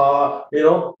 wherever you are,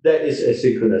 that is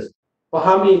asynchronous.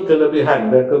 Fahami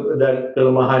kelebihan dan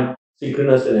kelemahan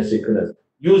synchronous and asynchronous.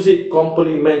 Use it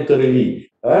complementarily.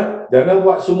 Jangan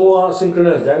buat semua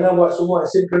synchronous, jangan buat semua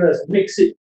asynchronous. Mix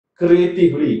it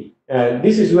creatively. And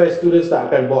this is where students tak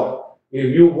akan bored.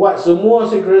 If you buat semua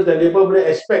synchronous dan dia boleh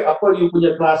expect apa you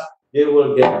punya kelas, they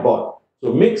will get bored.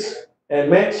 So mix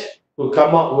and match to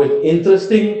come up with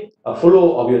interesting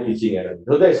flow of your teaching.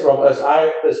 So that's from us.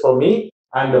 That's from me.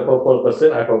 I'm the purple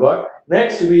person. I forgot.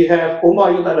 Next we have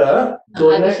Umar. You tak ada?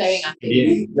 So next,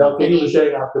 you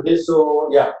sharing after this. So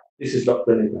yeah, this is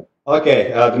Dr. Nita.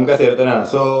 Okay, terima kasih Dr. Nana.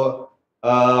 So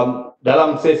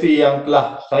dalam sesi yang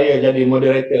telah saya jadi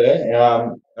moderator,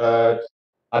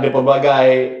 ada pelbagai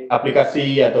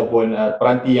aplikasi ataupun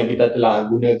peranti yang kita telah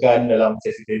gunakan dalam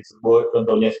sesi tersebut.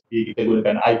 Contohnya seperti kita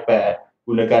gunakan iPad,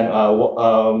 gunakan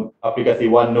aplikasi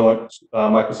OneNote,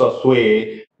 Microsoft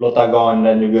Sway, Plotagon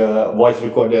dan juga voice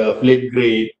recorder,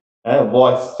 Flipgrid,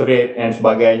 voice thread dan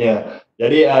sebagainya.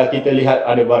 Jadi kita lihat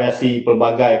ada variasi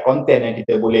pelbagai konten yang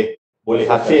kita boleh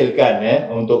hasilkan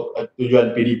untuk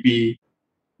tujuan PDP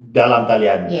dalam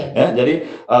talian. Jadi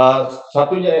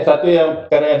satu yang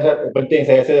perkara yang penting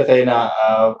saya rasa saya nak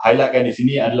highlightkan di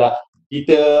sini adalah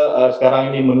kita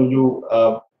sekarang ini menuju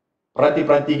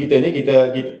peranti-peranti kita ni,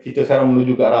 kita sekarang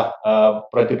menuju ke arah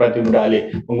peranti-peranti mudah alih.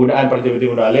 Penggunaan peranti-peranti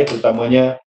mudah alih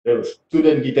terutamanya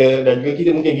student kita dan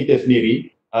juga mungkin kita sendiri,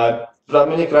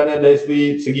 terutamanya kerana dari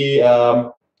segi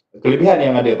kelebihan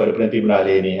yang ada pada peranti mudah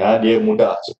alih ni, dia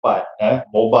mudah, cepat,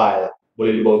 mobile,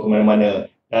 boleh dibawa ke mana-mana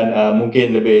dan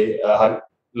mungkin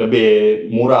lebih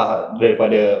murah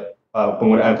daripada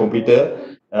penggunaan komputer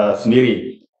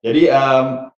sendiri. Jadi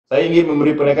saya ingin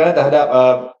memberi penekanan terhadap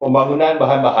pembangunan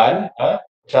bahan-bahan,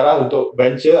 cara untuk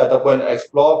venture ataupun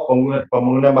explore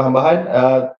pembangunan bahan-bahan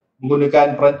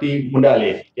menggunakan peranti mudah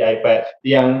alih di iPad.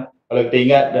 Yang kalau kita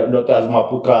ingat Dr. Azma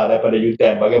Putra daripada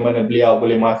UTM, bagaimana beliau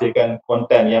boleh menghasilkan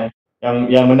konten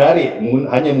yang menarik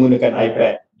hanya menggunakan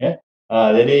iPad.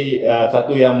 Jadi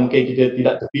satu yang mungkin kita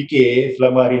tidak terfikir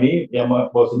selama hari ini, yang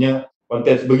bahawasanya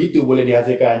konten sebegitu boleh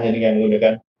dihasilkan hanya dengan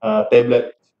menggunakan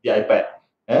tablet di iPad.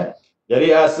 Jadi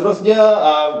seterusnya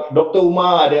Dr.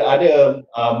 Umar ada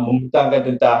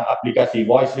membentangkan tentang aplikasi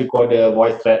voice recorder,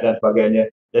 voice thread dan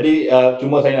sebagainya. Jadi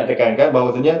cuma saya nak tekankan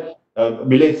bahawasanya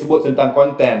bila disebut tentang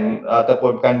konten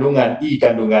ataupun kandungan,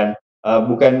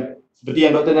 bukan seperti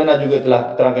yang Dr. Nana juga telah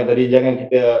terangkan tadi, jangan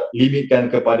kita limitkan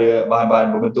kepada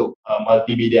bahan-bahan berbentuk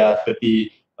multimedia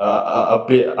seperti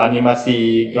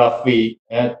animasi, grafik,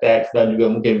 teks dan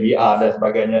juga mungkin VR dan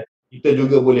sebagainya. Kita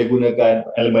juga boleh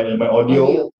gunakan elemen-elemen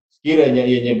audio sekiranya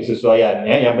ianya bersesuaian.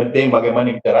 Yang penting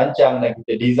bagaimana kita rancang dan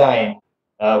kita design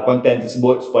konten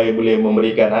tersebut supaya boleh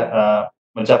memberikan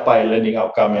mencapai learning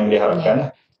outcome yang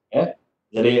diharapkan.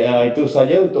 Jadi itu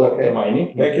saja untuk tema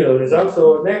ini. Thank you, Rizal.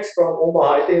 So next from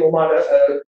Umar, I think Umar has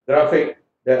a graphic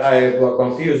that I got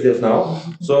confused just now.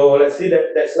 So let's see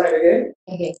that slide again.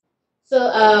 Okay.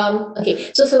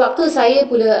 So sewaktu saya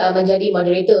pula menjadi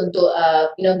moderator untuk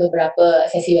beberapa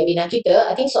sesi webinar kita,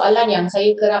 I think soalan yang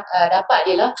saya kerap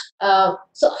dapat ialah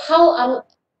so how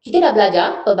kita dah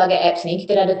belajar pelbagai apps ni,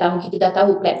 kita dah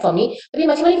tahu platform ni, tapi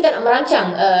macam mana kita nak merancang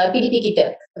PDP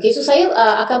kita. Okay, so saya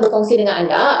akan berkongsi dengan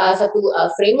anda satu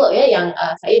framework yang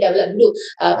saya develop dulu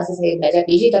masa saya belajar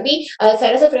PhD, tapi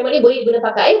saya rasa framework ni boleh diguna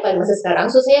pakai pada masa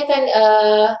sekarang. So saya akan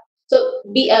So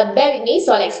bear with me.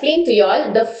 So I'll explain to you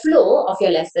all the flow of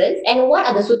your lessons and what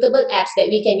are the suitable apps that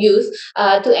we can use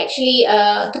to actually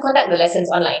to conduct the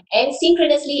lessons online, and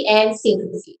synchronously and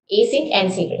synchronously, async and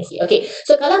synchronously. Okay,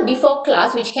 so kalau before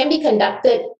class, which can be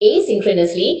conducted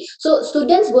asynchronously, so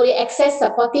students boleh access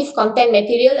supportive content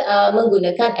material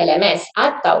menggunakan LMS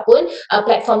ataupun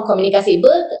platform komunikasi,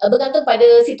 bergantung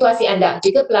pada situasi anda.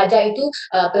 Jika pelajar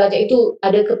itu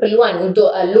ada keperluan untuk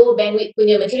low bandwidth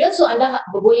punya material, so anda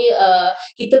boleh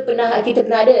kita pernah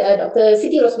ada Dr.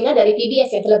 Siti Rosmina dari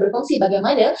PBS yang telah berkongsi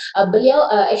bagaimana beliau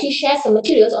actually share some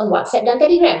materials on WhatsApp dan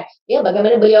Telegram. Ya,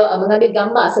 bagaimana beliau mengambil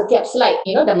gambar setiap slide,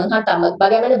 dan menghantar.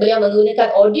 Bagaimana beliau menggunakan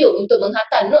audio untuk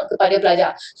menghantar note kepada pelajar.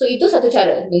 So itu satu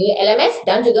cara, LMS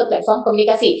dan juga platform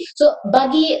komunikasi. So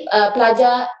bagi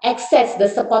pelajar access the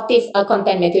supportive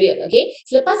content material. Okay.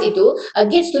 Selepas itu,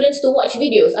 get students to watch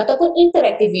videos ataupun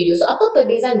interactive video. So apa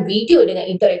perbezaan video dengan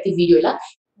interactive video lah?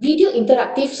 Video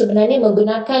interaktif sebenarnya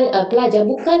menggunakan pelajar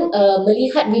bukan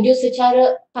melihat video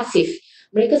secara pasif.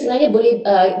 Mereka sebenarnya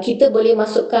kita boleh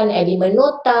masukkan elemen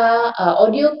nota,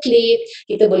 audio clip,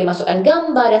 kita boleh masukkan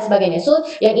gambar dan sebagainya. So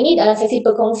yang ini dalam sesi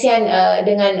perkongsian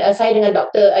dengan saya dengan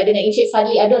dengan Encik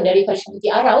Fadli Adon dari Universiti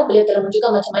Arau, beliau telah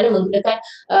menunjukkan macam mana menggunakan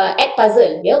add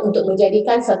puzzle ya untuk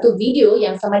menjadikan satu video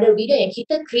yang sama ada video yang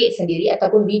kita create sendiri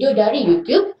ataupun video dari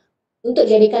YouTube untuk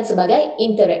jadikan sebagai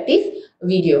interaktif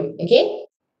video. Okay.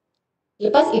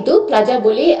 Lepas itu pelajar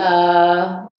boleh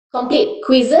complete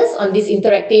quizzes on these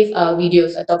interactive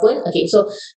videos ataupun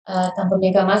tanpa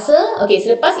menyangka masa.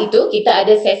 Selepas itu kita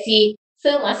ada sesi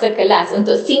semasa kelas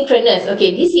untuk synchronous.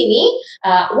 Di sini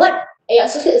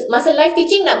masa live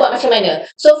teaching nak buat macam mana?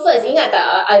 So first, ingat tak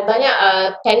banyak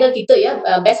panel kita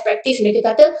best practice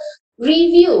mereka kata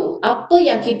review apa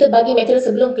yang kita bagi material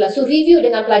sebelum kelas. So review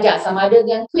dengan pelajar, sama ada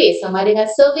dengan quiz, sama ada dengan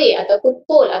survey ataupun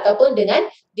poll ataupun dengan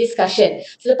discussion.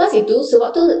 Selepas itu,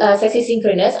 sewaktu sesi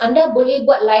synchronous, anda boleh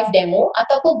buat live demo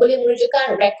ataupun boleh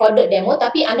menunjukkan recorded demo,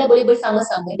 tapi anda boleh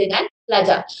bersama-sama dengan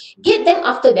pelajar. Get them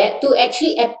after that to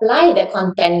actually apply the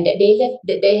content that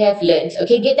they have learned.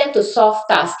 Get them to solve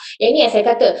task. Yang ini yang saya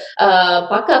kata,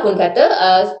 pakar pun kata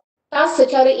task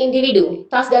secara individu,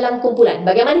 task dalam kumpulan.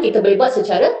 Bagaimana kita boleh buat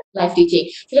secara live teaching.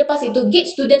 Selepas itu, get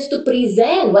students to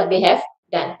present what they have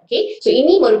done. So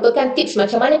ini merupakan tips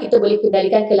macam mana kita boleh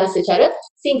kendalikan kelas secara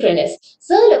synchronous.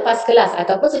 Selepas kelas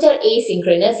ataupun secara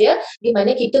asynchronous di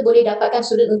mana kita boleh dapatkan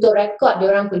student untuk record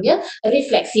diorang punya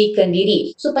refleksikan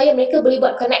diri supaya mereka boleh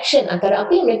buat connection antara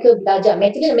apa yang mereka belajar,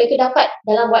 material yang mereka dapat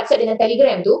dalam WhatsApp dengan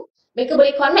Telegram tu, mereka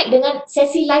boleh connect dengan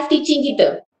sesi live teaching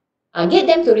kita. Get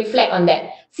them to reflect on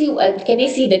that. See, can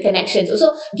they see the connections?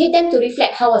 Also, get them to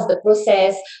reflect how was the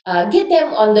process. Get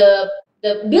them on the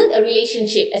build a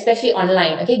relationship, especially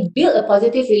online. Build a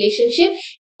positive relationship.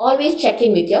 Always check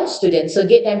in with your students. So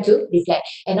get them to reflect,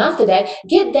 and after that,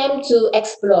 get them to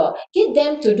explore. Get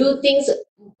them to do things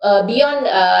beyond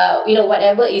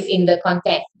whatever is in the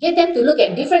content. Get them to look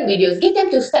at different videos. Get them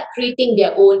to start creating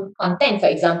their own content, for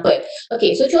example.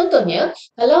 So contohnya,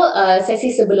 kalau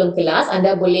sesi sebelum kelas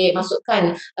anda boleh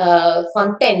masukkan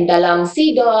konten dalam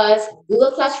CDOS,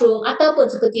 Google Classroom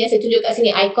ataupun seperti yang saya tunjuk kat sini,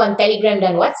 ikon Telegram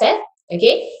dan WhatsApp.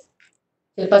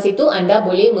 Lepas itu anda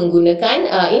boleh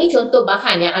menggunakan ini contoh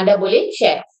bahan yang anda boleh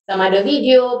share, sama ada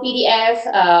video, PDF,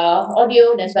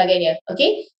 audio dan sebagainya.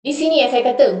 Di sini yang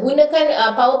saya kata, gunakan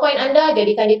PowerPoint anda,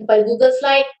 jadikan dia kepada Google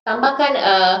Slide, tambahkan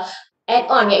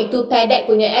add-on iaitu PDEC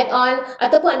punya add-on,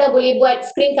 ataupun anda boleh buat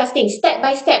screencasting step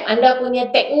by step anda punya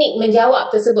teknik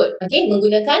menjawab tersebut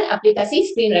menggunakan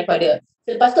aplikasi screen recorder.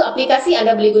 Selepas tu aplikasi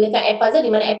anda boleh gunakan add puzzle, di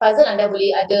mana add puzzle anda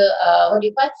boleh ada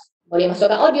boleh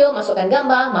masukkan audio, masukkan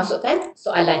gambar, masukkan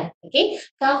soalan.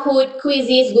 Kahoot,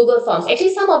 quizzes, Google Forms.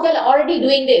 Actually, some of them are already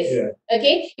doing this.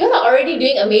 You are already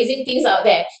doing amazing things out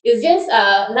there. It's just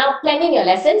now planning your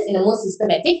lessons in a more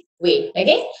systematic way.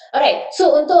 Alright.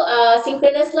 So untuk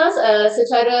synchronous class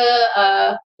secara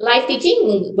live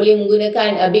teaching boleh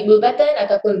menggunakan Big Blue Button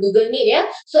ataupun Google Meet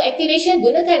So activation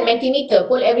gunakan Mentimeter,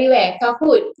 Poll Everywhere,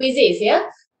 Kahoot, quizzes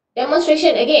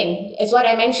Demonstration again, as what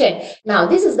I mentioned. Now,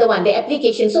 this is the one, the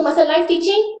application. So, masa live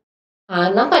teaching,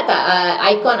 nampak tak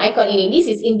icon ini?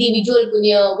 This is individual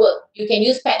punya work. You can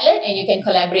use Padlet and you can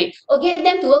collaborate. Or get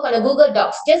them to work on a Google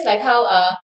Docs, just like how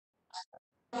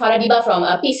Faradiba from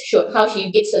Peace showed how she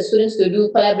gets students to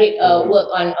do collaborate work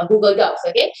on Google Docs.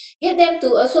 Get them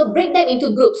to also break them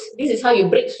into groups. This is how you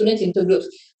break students into groups.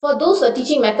 For those who are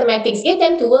teaching mathematics, get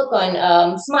them to work on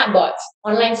smart boards,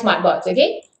 online smart boards.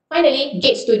 finally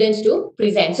get students to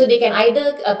present. So they can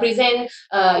either present,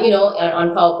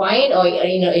 on PowerPoint or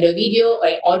in a video or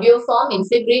audio form in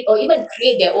Flipgrid, or even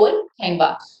create their own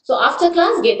Canva. So after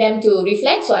class, get them to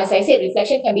reflect. So as I said,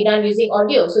 reflection can be done using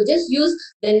audio. So just use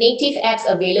the native apps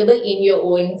available in your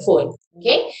own phone.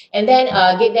 Okay, and then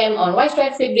get them on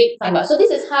OneDrive, Flipgrid, Canva. So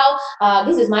this is how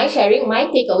this is my sharing, my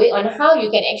takeaway on how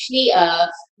you can actually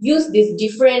use these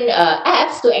different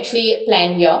apps to actually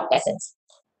plan your lessons.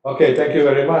 Okay, thank you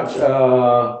very much,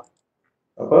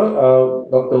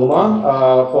 Dr. Umar,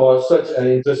 for such an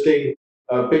interesting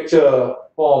picture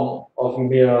form of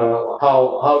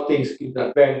how things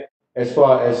kita plan as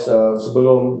far as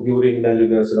sebelum, during dan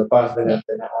juga selepas dengan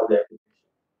all the application.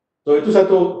 So itu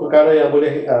satu perkara yang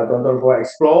boleh tuan-tuan buat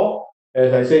explore.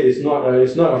 As I said, it's not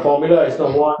a formula, it's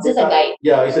not one. It's a guide.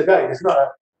 Yeah, it's a guide. It's not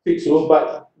a fixed rule,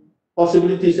 but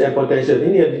possibilities and potential.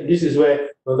 This is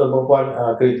where tuan-tuan perempuan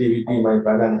creativity main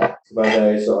peranan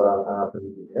sebagai seorang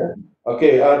pendidik. Ya.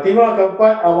 Okay, tema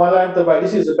keempat, amalan terbaik.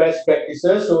 This is the best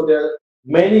practices. So there are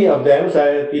many of them.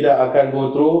 Saya tidak akan go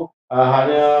through.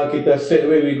 Hanya kita straight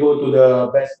away we go to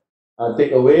the best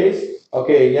takeaways.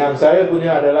 Okay, yang saya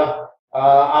punya adalah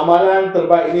amalan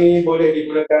terbaik ini boleh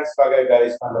digunakan sebagai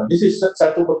garis panduan. This is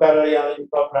satu perkara yang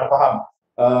kita pernah faham.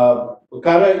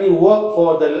 Perkara ini work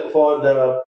for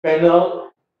the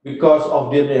panel because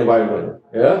of their environment.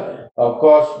 Yeah, of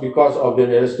course because of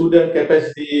their student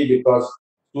capacity, because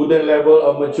student level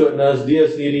of matureness dia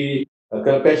sendiri,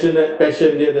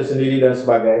 passion dia sendiri dan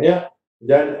sebagainya.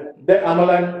 Dan that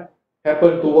amalan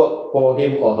happen to work for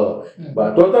him or her.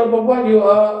 But tuan-tuan perempuan,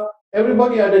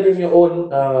 everybody ada their own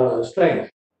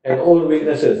strength and own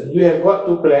weaknesses. You have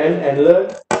got to plan and learn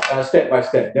step by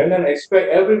step. Jangan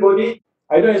expect everybody.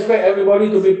 I don't expect everybody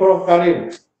to be Prof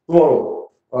Karim tomorrow.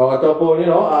 Ataupun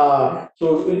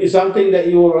so it is something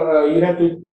that you have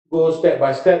to go step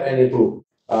by step and improve.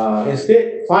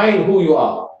 Instead, find who you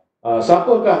are.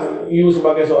 Siapakah you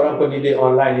sebagai seorang pendidik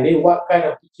online ini? What kind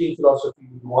of teaching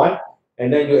philosophy you want?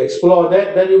 And then you explore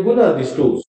that. Then you guna these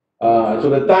tools.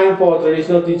 So the time for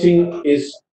traditional teaching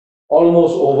is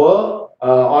almost over.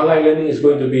 Online learning is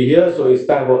going to be here. So it's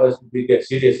time for us to get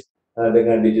serious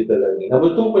dengan digital learning.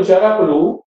 Number two, pensyarah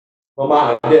perlu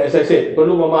memahami, as I said,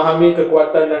 perlu memahami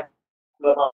kekuatan dan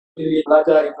kelemahan diri,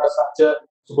 belajar infrastruktur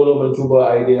sebelum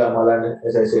mencuba idea amalan,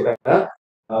 as I said.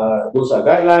 Those are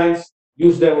guidelines,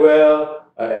 use them well,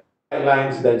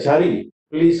 guidelines, dan cari.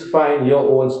 Please find your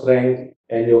own strength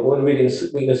and your own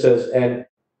weaknesses and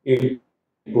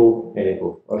improve and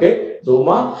improve. Okay, so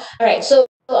Umar? Alright, so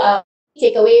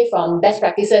takeaway from best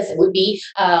practices would be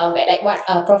like what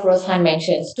Prof. Roshan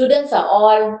mentioned. Students are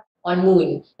all on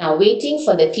moon now, waiting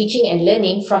for the teaching and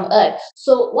learning from Earth.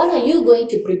 So what are you going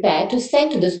to prepare to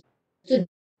send to the students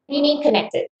to remain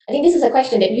connected? I think this is a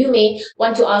question that you may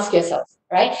want to ask yourself,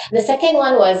 right? The second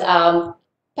one was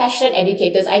passionate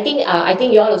educators. I think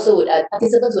you all also would,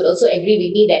 participants would also agree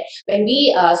with me that when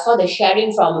we saw the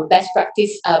sharing from best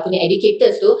practice punya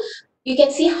educators too, you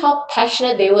can see how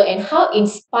passionate they were and how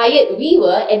inspired we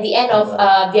were at the end of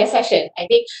their session. I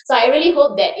think so. I really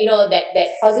hope that that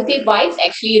positive vibes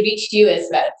actually reached you as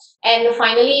well. And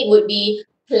finally, would be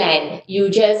plan.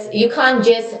 You can't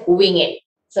just wing it.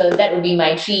 So that would be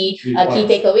my three key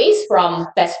takeaways from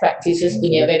best practices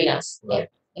punya webinars. Yeah.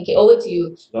 Okay, over to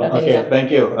you. Okay, thank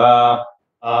you.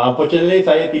 Unfortunately,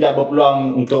 saya tidak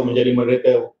berpeluang untuk menjadi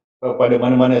moderator pada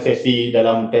mana-mana sesi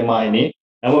dalam tema ini.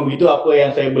 Namun begitu, apa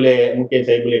yang mungkin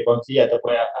saya boleh kongsi ataupun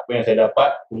apa yang saya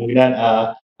dapat kemungkinan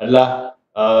adalah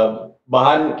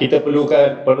bahan kita perlu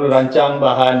rancang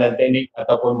bahan dan teknik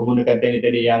ataupun menggunakan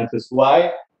teknik-teknik yang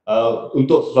sesuai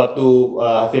untuk sesuatu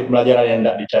hasil pembelajaran yang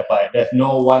nak dicapai. There's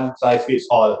no one size fits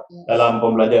all dalam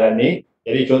pembelajaran ni.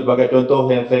 Jadi sebagai contoh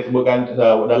yang saya sebutkan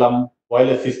dalam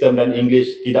wireless system dan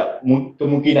English,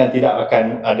 kemungkinan tidak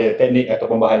akan ada teknik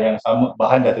ataupun bahan yang sama,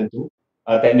 bahan dah tentu.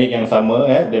 Teknik yang sama,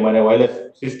 di mana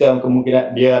wireless system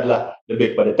kemungkinan dia adalah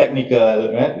lebih kepada technical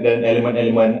dan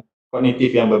elemen-elemen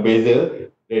kognitif yang berbeza,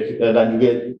 dan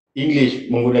juga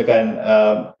English menggunakan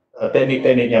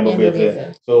teknik-teknik yang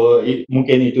berbeza. So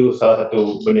mungkin itu salah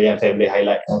satu benda yang saya boleh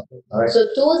highlight. So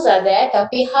tools are there,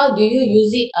 tapi how do you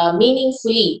use it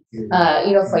meaningfully,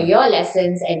 for your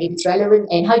lessons, and if it's relevant,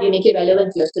 and how do you make it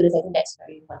relevant to your students? I think that's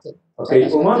very important.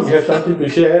 Okay, Umar, you have something to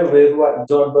share with what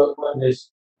John Bergman is.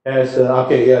 This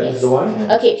is the one.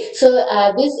 Okay, so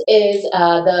this is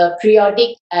the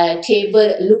periodic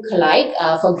table lookalike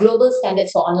for global standards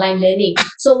for online learning.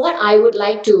 So what I would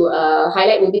like to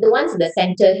highlight will be the ones in the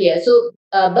center here. So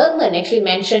Bergman actually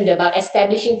mentioned about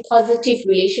establishing positive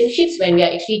relationships when we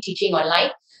are actually teaching online.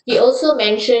 He also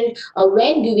mentioned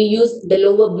when do we use the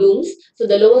lower blooms. So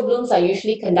the lower blooms are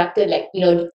usually conducted like,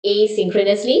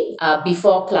 asynchronously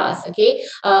before class. Okay.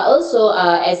 Also,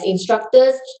 as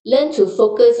instructors, learn to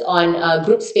focus on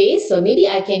group space. So maybe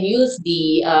I can use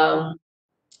the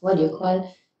what do you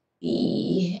call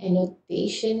the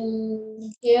annotation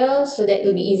here, so that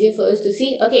will be easier for us to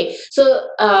see. Okay, so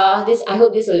this, I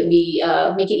hope this will be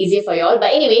make it easier for you all.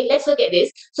 But anyway, let's look at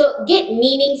this. So get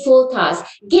meaningful tasks,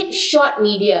 get short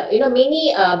media.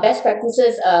 Many best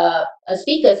practices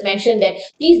speakers mentioned that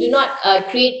please do not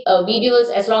create videos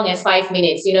as long as 5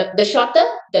 minutes. The shorter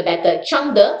the better.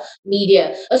 Chunk the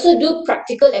media. Also do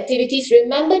practical activities.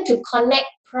 Remember to connect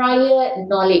prior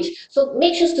knowledge. So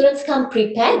make sure students come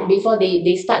prepared before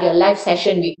they start your live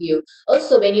session with you.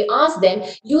 Also, when you ask them,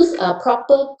 use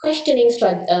proper questioning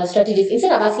strategies.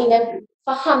 Instead of asking them,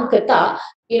 faham ke tak,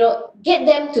 get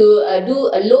them to do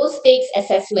a low stakes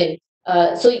assessment.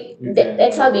 So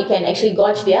that's how we can actually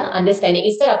gauge their understanding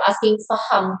instead of asking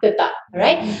faham ke tak,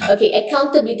 right? Okay,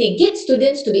 accountability. Get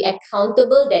students to be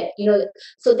accountable that,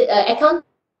 so the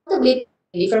accountability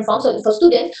in different forms. So for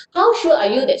students, how sure are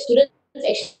you that students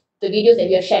actually the videos that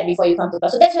you have shared before you come to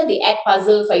class? So that's when the ad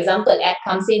puzzle, for example, ad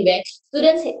comes in where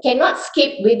students cannot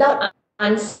skip without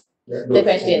answering the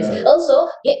questions. Also,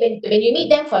 when you meet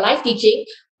them for live teaching,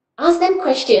 ask them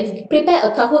questions, prepare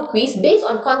a Kahoot quiz based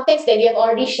on context that you have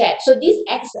already shared. So this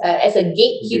acts as a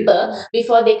gatekeeper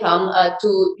before they come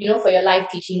for your live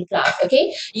teaching class.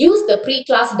 Okay, use the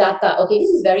pre-class data. Okay, this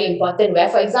is very important. Where,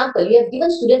 for example, you have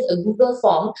given students a Google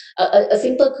form, a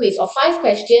simple quiz of 5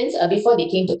 questions before they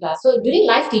came to class. So during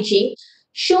live teaching,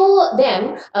 show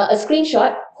them a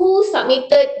screenshot who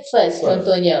submitted first,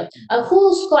 contohnya,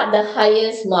 who scored the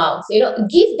highest marks.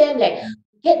 Give them like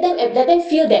let them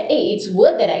feel that, hey, it's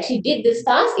worth that I actually did this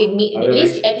task. At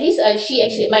least she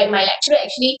actually, my lecturer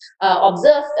actually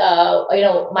observed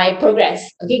my progress.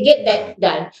 Okay, get that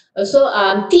done. So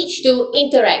teach to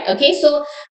interact. Okay, so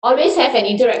always have an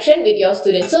interaction with your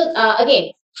students. So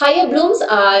again, higher blooms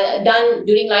are done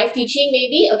during live teaching,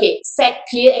 maybe. Okay, set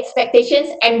clear expectations,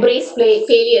 embrace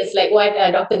failures, like what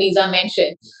Dr. Niza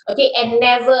mentioned. Okay, and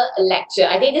never lecture.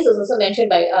 I think this was also mentioned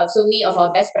by so many of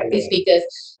our best practice speakers.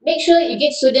 Make sure you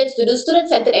get students to do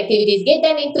student-centered activities. Get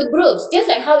them into groups, just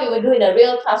like how we would do in a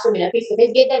real classroom in a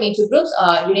face-to-face. Get them into groups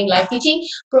during live teaching.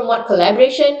 Promote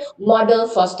collaboration. Model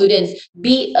for students.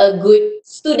 Be a good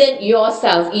student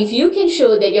yourself. If you can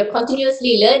show that you're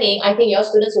continuously learning, I think your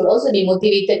students will also be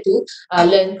motivated to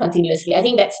learn continuously. I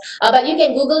think that's. But you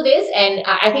can Google this, and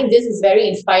I think this is very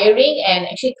inspiring and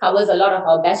actually covers a lot of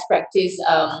our best practice.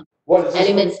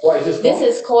 Elements. What is This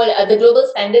is called the Global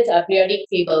Standards Periodic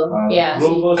Table.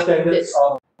 Global Standards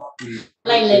of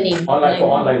online learning. For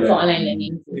online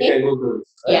learning. You can Google this.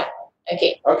 Right? Yeah.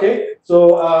 Okay. Okay.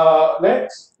 So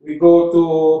next we go to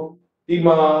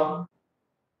Tima.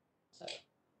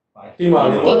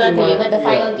 Tima, the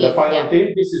final team. The final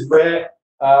team. This is where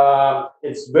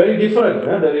it's very different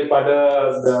daripada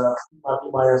the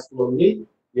Tima yang sebelum ni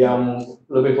yang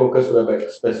lebih fokus pada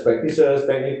best practices,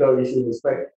 technical issue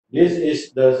respect. This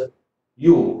is the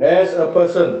you as a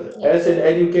person, as an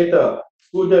educator,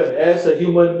 student, as a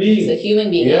human being. As a human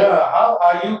being. Yeah. How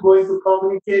are you going to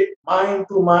communicate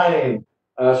mind to mind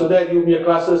so that your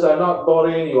classes are not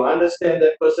boring? You understand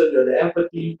that person, you have the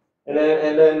empathy, and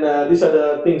then these are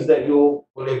the things that you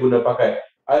boleh guna pakai.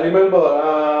 I remember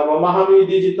memahami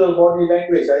digital body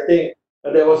language. I think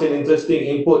that was an interesting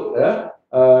input.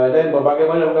 Then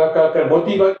bagaimana mengakalkan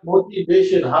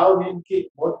motivation. How do you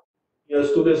keep your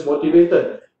students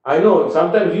motivated? I know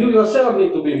sometimes you yourself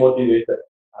need to be motivated.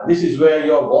 This is where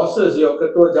your bosses, your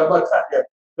ketua jabatan,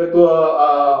 ketua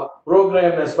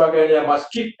program dan sebagainya must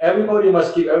keep everybody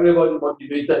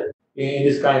motivated in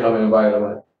this kind of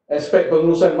environment. Aspek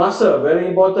pengurusan masa very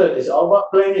important. It's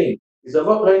about planning. It's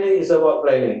about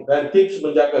planning. Dan tips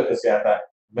menjaga kesihatan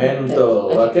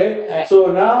mental. Okay.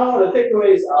 So now the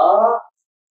takeaways are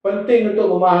penting untuk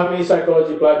memahami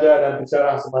psikologi pelajar dan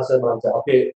bicara semasa mengajar.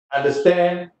 Okay,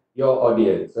 understand your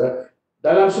audience.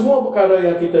 Dalam semua perkara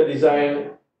yang kita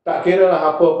design, tak kira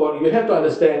lah apa pun, you have to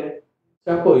understand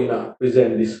siapa you nak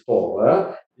present this for.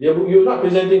 You're not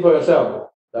presenting for yourself.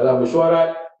 Dalam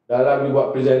mesyuarat, dalam you buat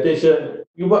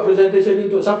presentation ni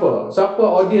untuk siapa? Siapa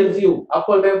audience you?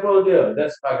 Apa level dia?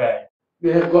 Dan sebagainya. You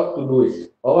have got to do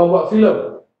it. Orang buat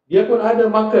filem, dia pun ada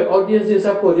market, audience dia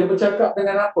siapa? Dia bercakap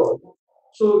dengan apa?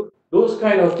 So those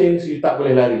kind of things you tak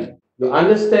boleh lari. You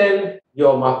understand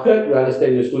your market, you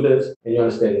understand your students, and you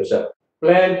understand yourself.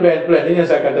 Plan. Ini yang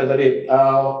saya kata tadi.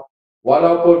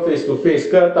 Walaupun face to face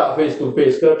ke, tak face to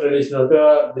face ke, traditional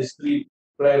ke, discrete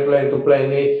plan to plan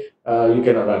ni, you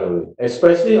cannot run away.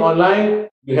 Especially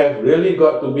online, you have really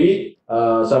got to be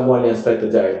someone yang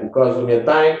strategize, because your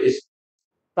time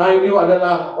you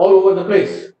adalah all over the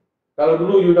place. Kalau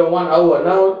dulu you dah 1 hour,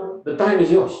 now the time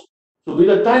is yours. So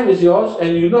bila time is yours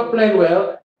and you not plan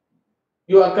well,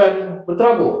 you akan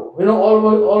berterabur,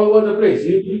 all over the place.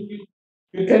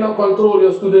 You cannot control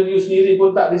your student, you sendiri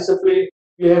pun tak disiplin.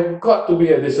 You have got to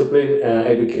be a disciplined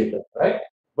educator, right?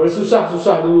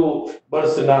 Bersusah-susah dulu,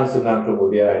 bersenang-senang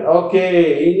kemudian.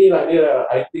 Okay, inilah dia,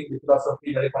 I think, the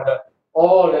philosophy daripada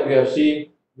all that we have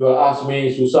seen. You will ask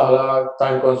me, susah lah,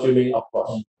 time consuming, of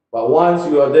course. But once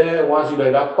you are there, once you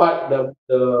dah dapat the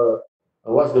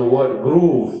what's the word,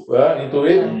 groove into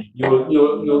it, you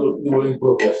will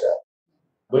improve yourself.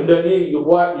 Benda ni you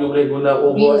buat, you boleh guna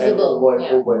over and over and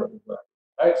over and over.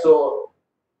 Right, so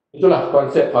itulah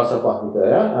konsep falsafah kita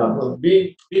ya.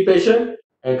 Be patient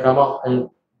and come out and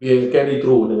carry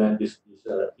through dengan this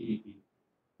TVET.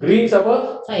 Green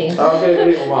siapa? Saya. Okay,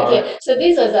 Green Umar. Okay, so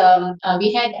this was we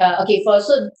had for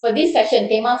this session,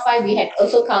 tema 5, we had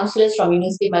also counsellors from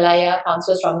University Malaya,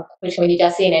 counsellors from Community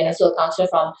Jasin, and also a counsellor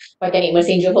from Polytechnic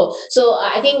Mersing Johor. So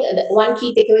I think one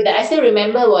key takeaway that I still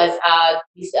remember was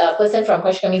this person from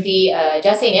Community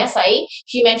Jasin, Sai.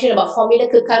 She mentioned about formula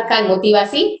kekalkan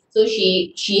motivasi. So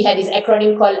she had this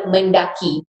acronym called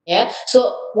MENDAKI. Yeah.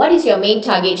 So what is your main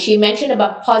target? She mentioned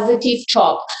about positive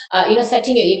talk,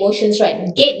 setting your emotions right.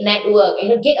 Get network,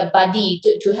 get a buddy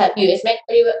to help you.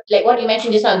 Especially like what you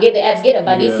mentioned just now, get the apps, get a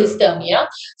buddy system,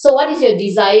 So what is your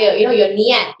desire, your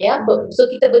niat, So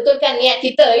kita betulkan niat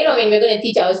kita, when we're going to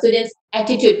teach our students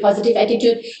attitude, positive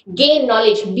attitude, gain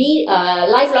knowledge, be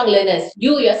lifelong learners.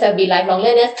 You yourself be lifelong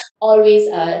learners, always,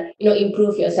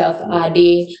 improve yourself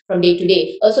day to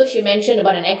day. Also, she mentioned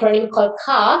about an acronym called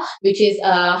CAR, which is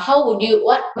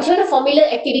macam mana formula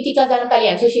activity class dalam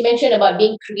kalian. So she mentioned about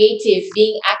being creative,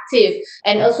 being active,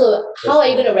 and also how are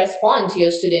you going to respond to your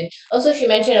student. Also, she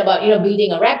mentioned about,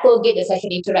 building a rapport, get the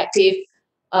session interactive,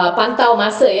 pantau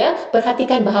masa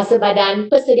perhatikan bahasa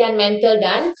badan, persediaan mental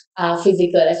dan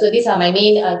physical. So these are my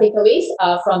main takeaways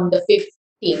from the 5th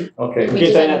team. Okay,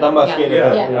 mungkin saya nak tambah sikit.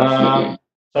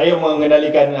 Saya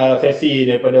mengendalikan sesi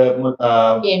daripada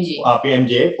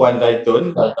PMJ Puan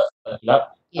Zaitun.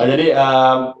 Jadi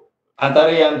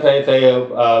antara yang saya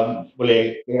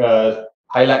boleh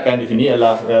highlightkan di sini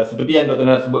adalah seperti yang Dr.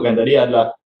 Nara sebutkan tadi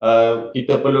adalah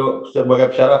kita perlu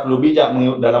sebagai pensyarah perlu bijak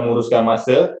dalam menguruskan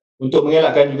masa untuk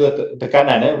mengelakkan juga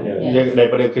tekanan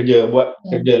daripada kerja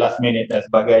last minute dan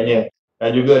sebagainya,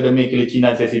 dan juga demi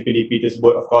kelicinan sesi PDP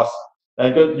tersebut, of course.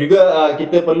 Dan juga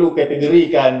kita perlu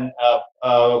kategorikan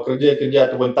kerja-kerja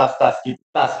ataupun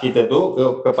task kita tu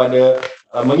kepada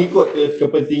mengikut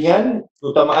kepentingan,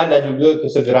 keutamaan dan juga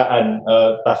kesegeraan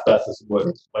task-task tersebut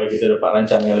supaya kita dapat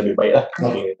rancang yang lebih baik lah.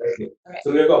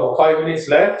 So we've got about 5 minutes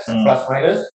left, plus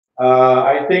minus.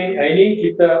 I think ini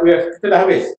kita dah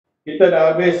habis. Kita dah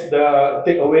habis the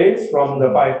takeaways from the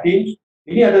 5 teams.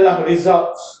 Ini adalah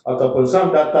results ataupun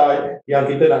some data yang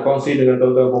kita nak kongsi dengan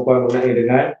tuan-tuan dan puan mengenai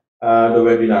dengan the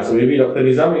webinar. So maybe Dr.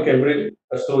 Nizam, you can bring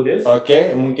us through this. Okay,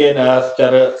 mungkin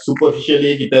secara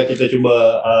superficially kita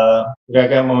cuba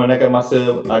memandangkan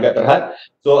masa agak terhad.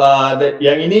 So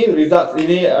yang ini, results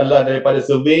ini adalah daripada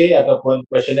survey ataupun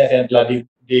questionnaire yang telah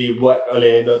dibuat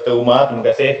oleh Dr. Umar. Terima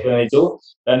kasih kerana itu.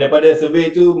 Dan daripada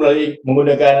survey itu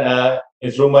menggunakan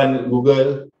instrumen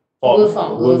Google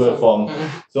Form.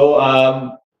 So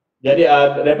jadi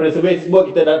daripada survey tersebut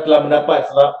kita telah mendapat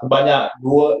sebanyak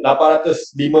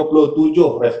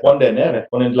 857 responden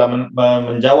telah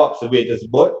menjawab survey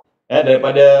tersebut.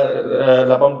 Daripada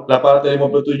 857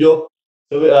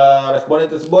 responden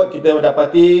tersebut kita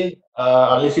mendapati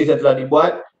analisis yang telah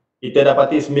dibuat, kita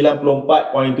dapati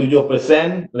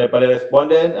 94.7% daripada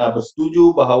responden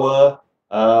bersetuju bahawa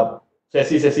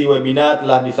sesi-sesi webinar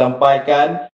telah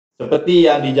disampaikan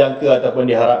seperti yang dijangka ataupun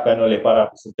diharapkan oleh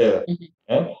para peserta.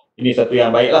 Ini satu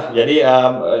yang baiklah. Jadi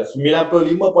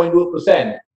 95.2%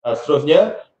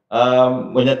 seterusnya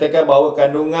menyatakan bahawa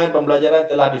kandungan pembelajaran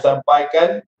telah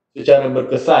disampaikan secara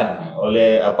berkesan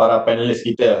oleh para panelis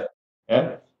kita.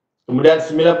 Kemudian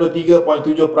 93.7%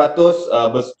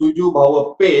 bersetuju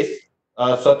bahawa pace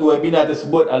suatu webinar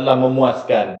tersebut adalah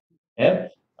memuaskan.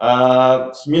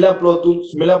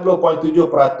 90.7%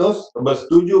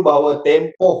 bersetuju bahawa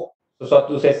tempoh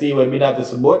sesuatu sesi webinar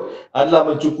tersebut adalah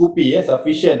mencukupi,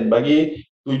 sufficient bagi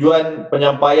tujuan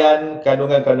penyampaian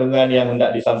kandungan-kandungan yang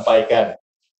hendak disampaikan.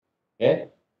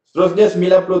 Seterusnya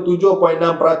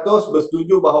 97.6%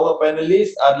 bersetuju bahawa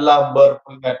panelis adalah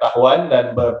berpengetahuan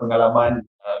dan berpengalaman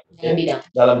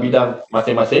dalam bidang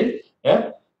masing-masing.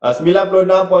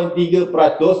 96.3%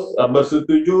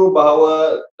 bersetuju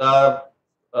bahawa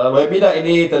webinar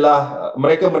ini telah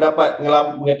mereka mendapat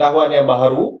pengetahuan yang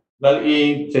baharu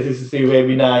melalui sesi-sesi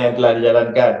webinar yang telah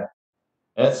dijalankan.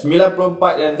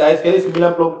 94 dan terakhir sekali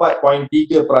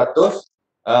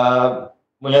 94.3%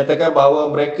 menyatakan bahawa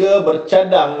mereka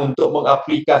bercadang untuk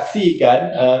mengaplikasikan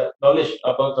knowledge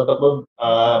ataupun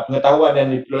pengetahuan yang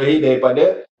diperolehi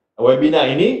daripada webinar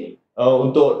ini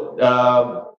untuk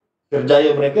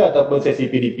kerjaya mereka ataupun sesi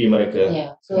PDP mereka.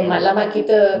 Ya, so matlamat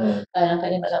kita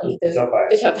nampaknya matlamat kita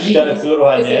tercapai Secara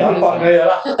keseluruhannya. Nampak gaya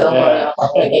lah.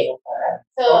 Okay.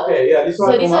 So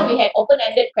this one we had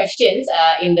open-ended questions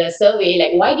in the survey,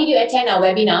 like why did you attend our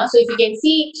webinar? So if you can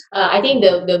see, I think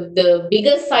the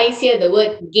biggest size here, the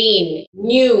word gain,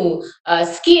 new,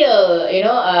 skill,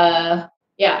 yeah,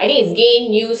 I think it's gain,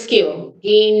 new skill,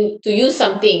 gain to use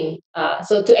something.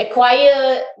 So to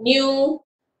acquire new,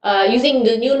 using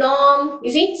the new norm, you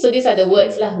see? So these are the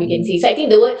words lah we can see. So I think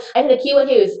the keyword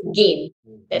here is gain.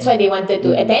 That's why they wanted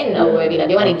to attend our webinar.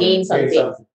 They want to gain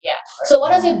something. Yeah. So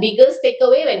what was your biggest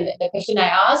takeaway? When the question I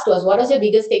asked was, what was your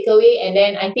biggest takeaway? And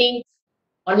then I think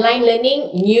online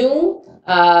learning, new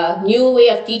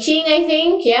way of teaching, I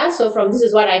think. Yeah. So this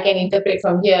is what I can interpret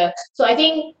from here. So I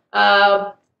think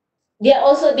they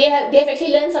have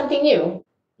actually learned something new.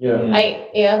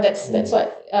 Yeah. That's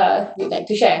what we'd like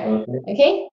to share.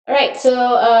 Okay. All right. So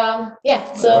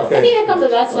So I think that comes the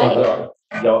last slide.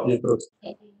 Jawabnya terus.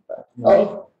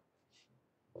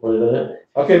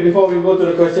 Okay, before we go to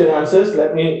the question and answers,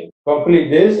 let me complete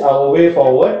this. Our way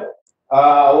forward.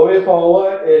 Our way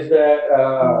forward is that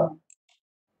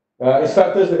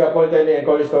instructors dekat Polytechnic and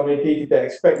College Community, kita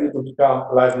expect you to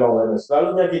become lifelong learners.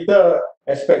 Selalunya kita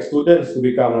expect students to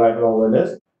become lifelong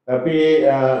learners, tapi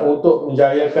untuk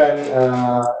menjayakan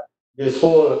this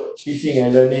whole teaching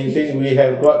and learning thing, we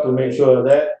have got to make sure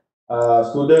that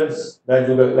students dan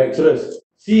juga lecturers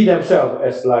see themselves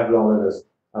as lifelong learners.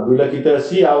 Bila kita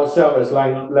see ourselves as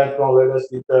lifelong learners,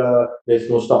 there's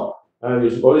no stop.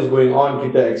 It's always going on.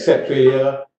 Kita accept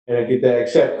failure and kita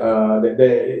accept that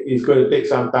it's going to take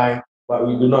some time, but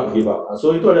we do not give up.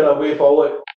 So itu adalah way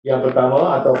forward yang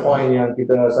pertama atau point yang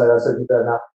saya rasa kita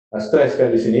nak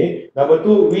stresskan di sini. Number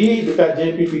two, we dekat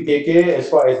JPPKK as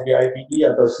far as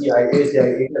BIPE atau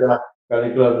CIA adalah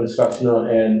Curriculum Instructional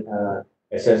and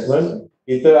Assessment.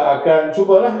 Kita akan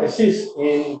cubalah assist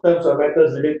in terms of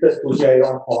matters related to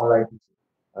CIO for online teaching.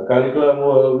 Curriculum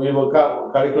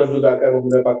juga akan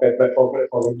pakai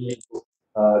platform ini untuk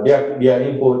their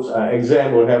inputs.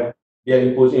 Exam will have their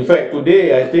inputs. In fact,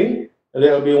 today I think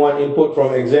there will be one input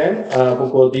from exam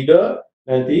pukul 3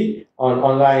 nanti on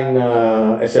online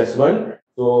assessment.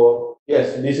 So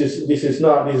yes, this is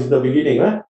the beginning.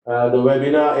 The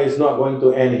webinar is not going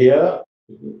to end here.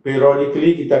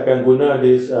 Periodically kita akan guna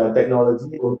this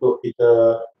teknologi untuk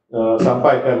kita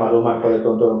sampaikan maklumat kepada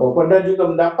tuan-tuan perempuan dan juga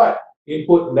mendapat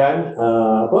input dan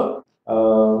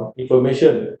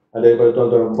information daripada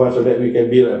tuan-tuan perempuan so that we can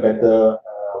build a better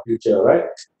future, right?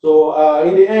 So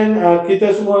in the end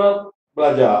kita semua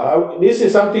belajar. This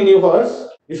is something new for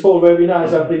us. This whole webinar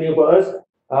is something new for us.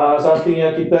 Something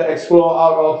yang kita explore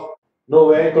out of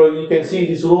nowhere. Kalau you can see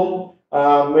this room,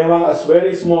 memang a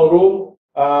very small room.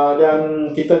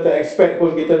 Dan kita tak expect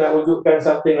pun kita nak wujudkan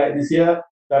something like this here,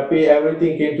 tapi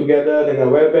everything came together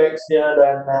dengan Webex-nya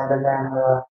dan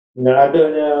dengan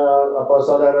adanya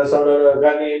saudara-saudara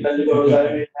Gani dan juga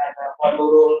Zaini dan Puan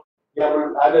Nurul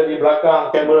yang ada di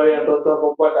belakang kamera yang tuan-tuan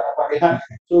perempuan tak dapat lihat.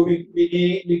 So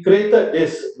we created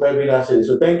this webinar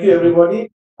series. So thank you everybody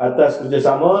atas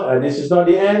kerjasama. This is not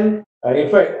the end.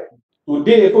 In fact,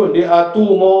 today pun there are 2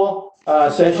 more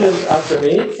sessions after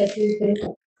me.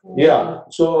 Yeah,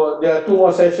 so there are 2 more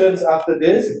sessions after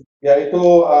this, iaitu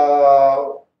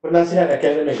penasihat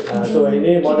akademik. So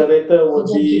ini moderator would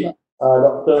be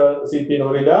Dr. Siti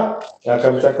Norida yang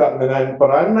akan bercakap dengan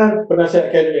peranan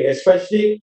penasihat akademik,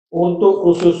 especially untuk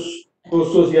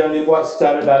kursus yang dibuat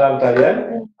secara dalam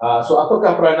talian. So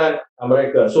apakah peranan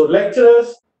mereka? So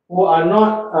lecturers who are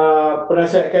not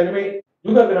penasihat akademik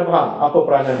juga kena faham apa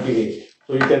peranan PA.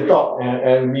 So you can talk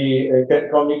and we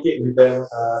can communicate with them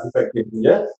effectively.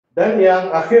 Ya. Dan yang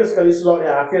akhir sekali slot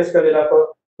yang akhir sekali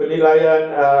dapat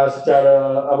penilaian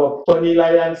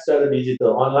penilaian secara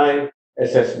digital, online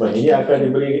assessment. Ini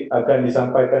akan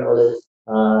disampaikan oleh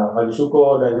Majlis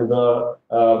Syukur dan juga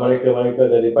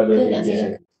mereka-mereka daripada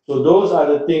AGN. So those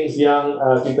are the things yang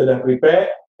kita dah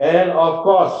prepare, and of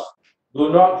course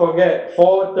do not forget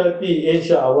 4:30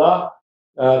 insya-Allah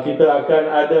kita akan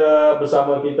ada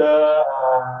bersama kita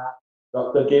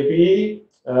Dr. KP,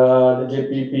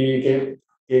 JPP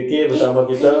KK bersama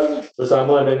kita,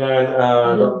 bersama dengan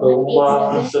Dr.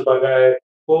 Umar sebagai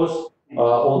host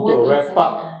untuk wrap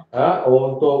up,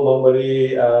 untuk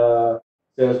memberi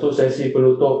untuk sesi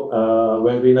penutup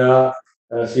webinar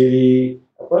siri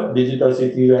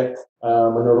Digitalisasi TVET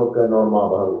Meneroka Norma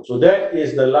baru. So that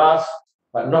is the last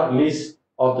but not least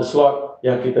of the slot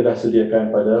yang kita dah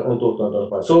sediakan untuk tahun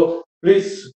depan. So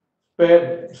please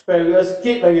spare us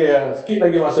sikit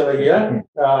lagi masa lagi ya.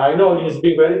 I know it's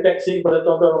been very taxing pada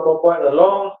tuan-tuan dan puan-puan.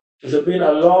 It's been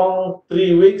a long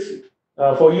 3 weeks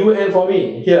for you and for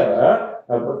me here.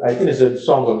 I think it's a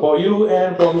song for you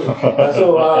and for me.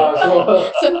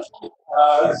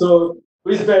 So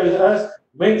please bear with us.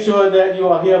 Make sure that you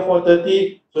are here for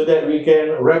 30 so that we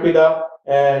can wrap it up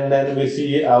and then we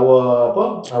see our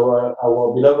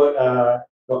beloved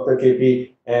Dr.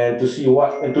 KP and to see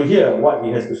and to hear what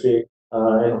he has to say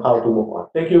and how to move on.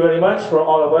 Thank you very much from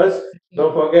all of us.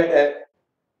 Don't forget at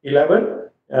 11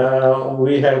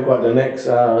 we have got the next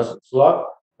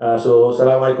slot. So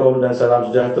Assalamualaikum dan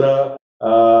salam sejahtera.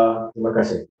 Terima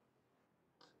kasih.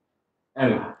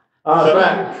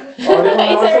 Selamat.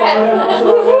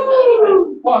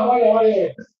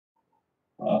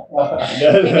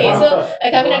 Okay, so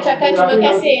kami nak ucapkan terima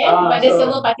kasih kepada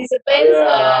semua participants,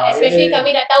 especially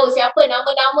kami nak tahu siapa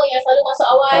nama-nama yang selalu masuk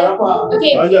awal.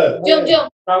 Okay, jom.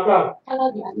 Kalau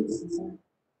dia ada susah.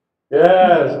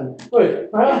 Yes.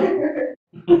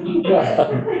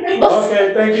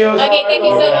 Okay, thank you. Okay, thank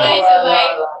you so much.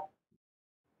 Bye.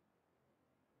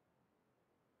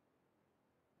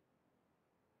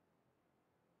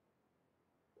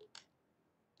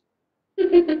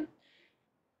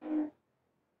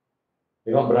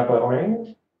 Tengok berapa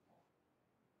orang?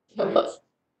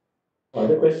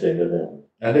 Ada question ke?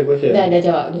 Ada question. Dah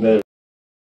jawab.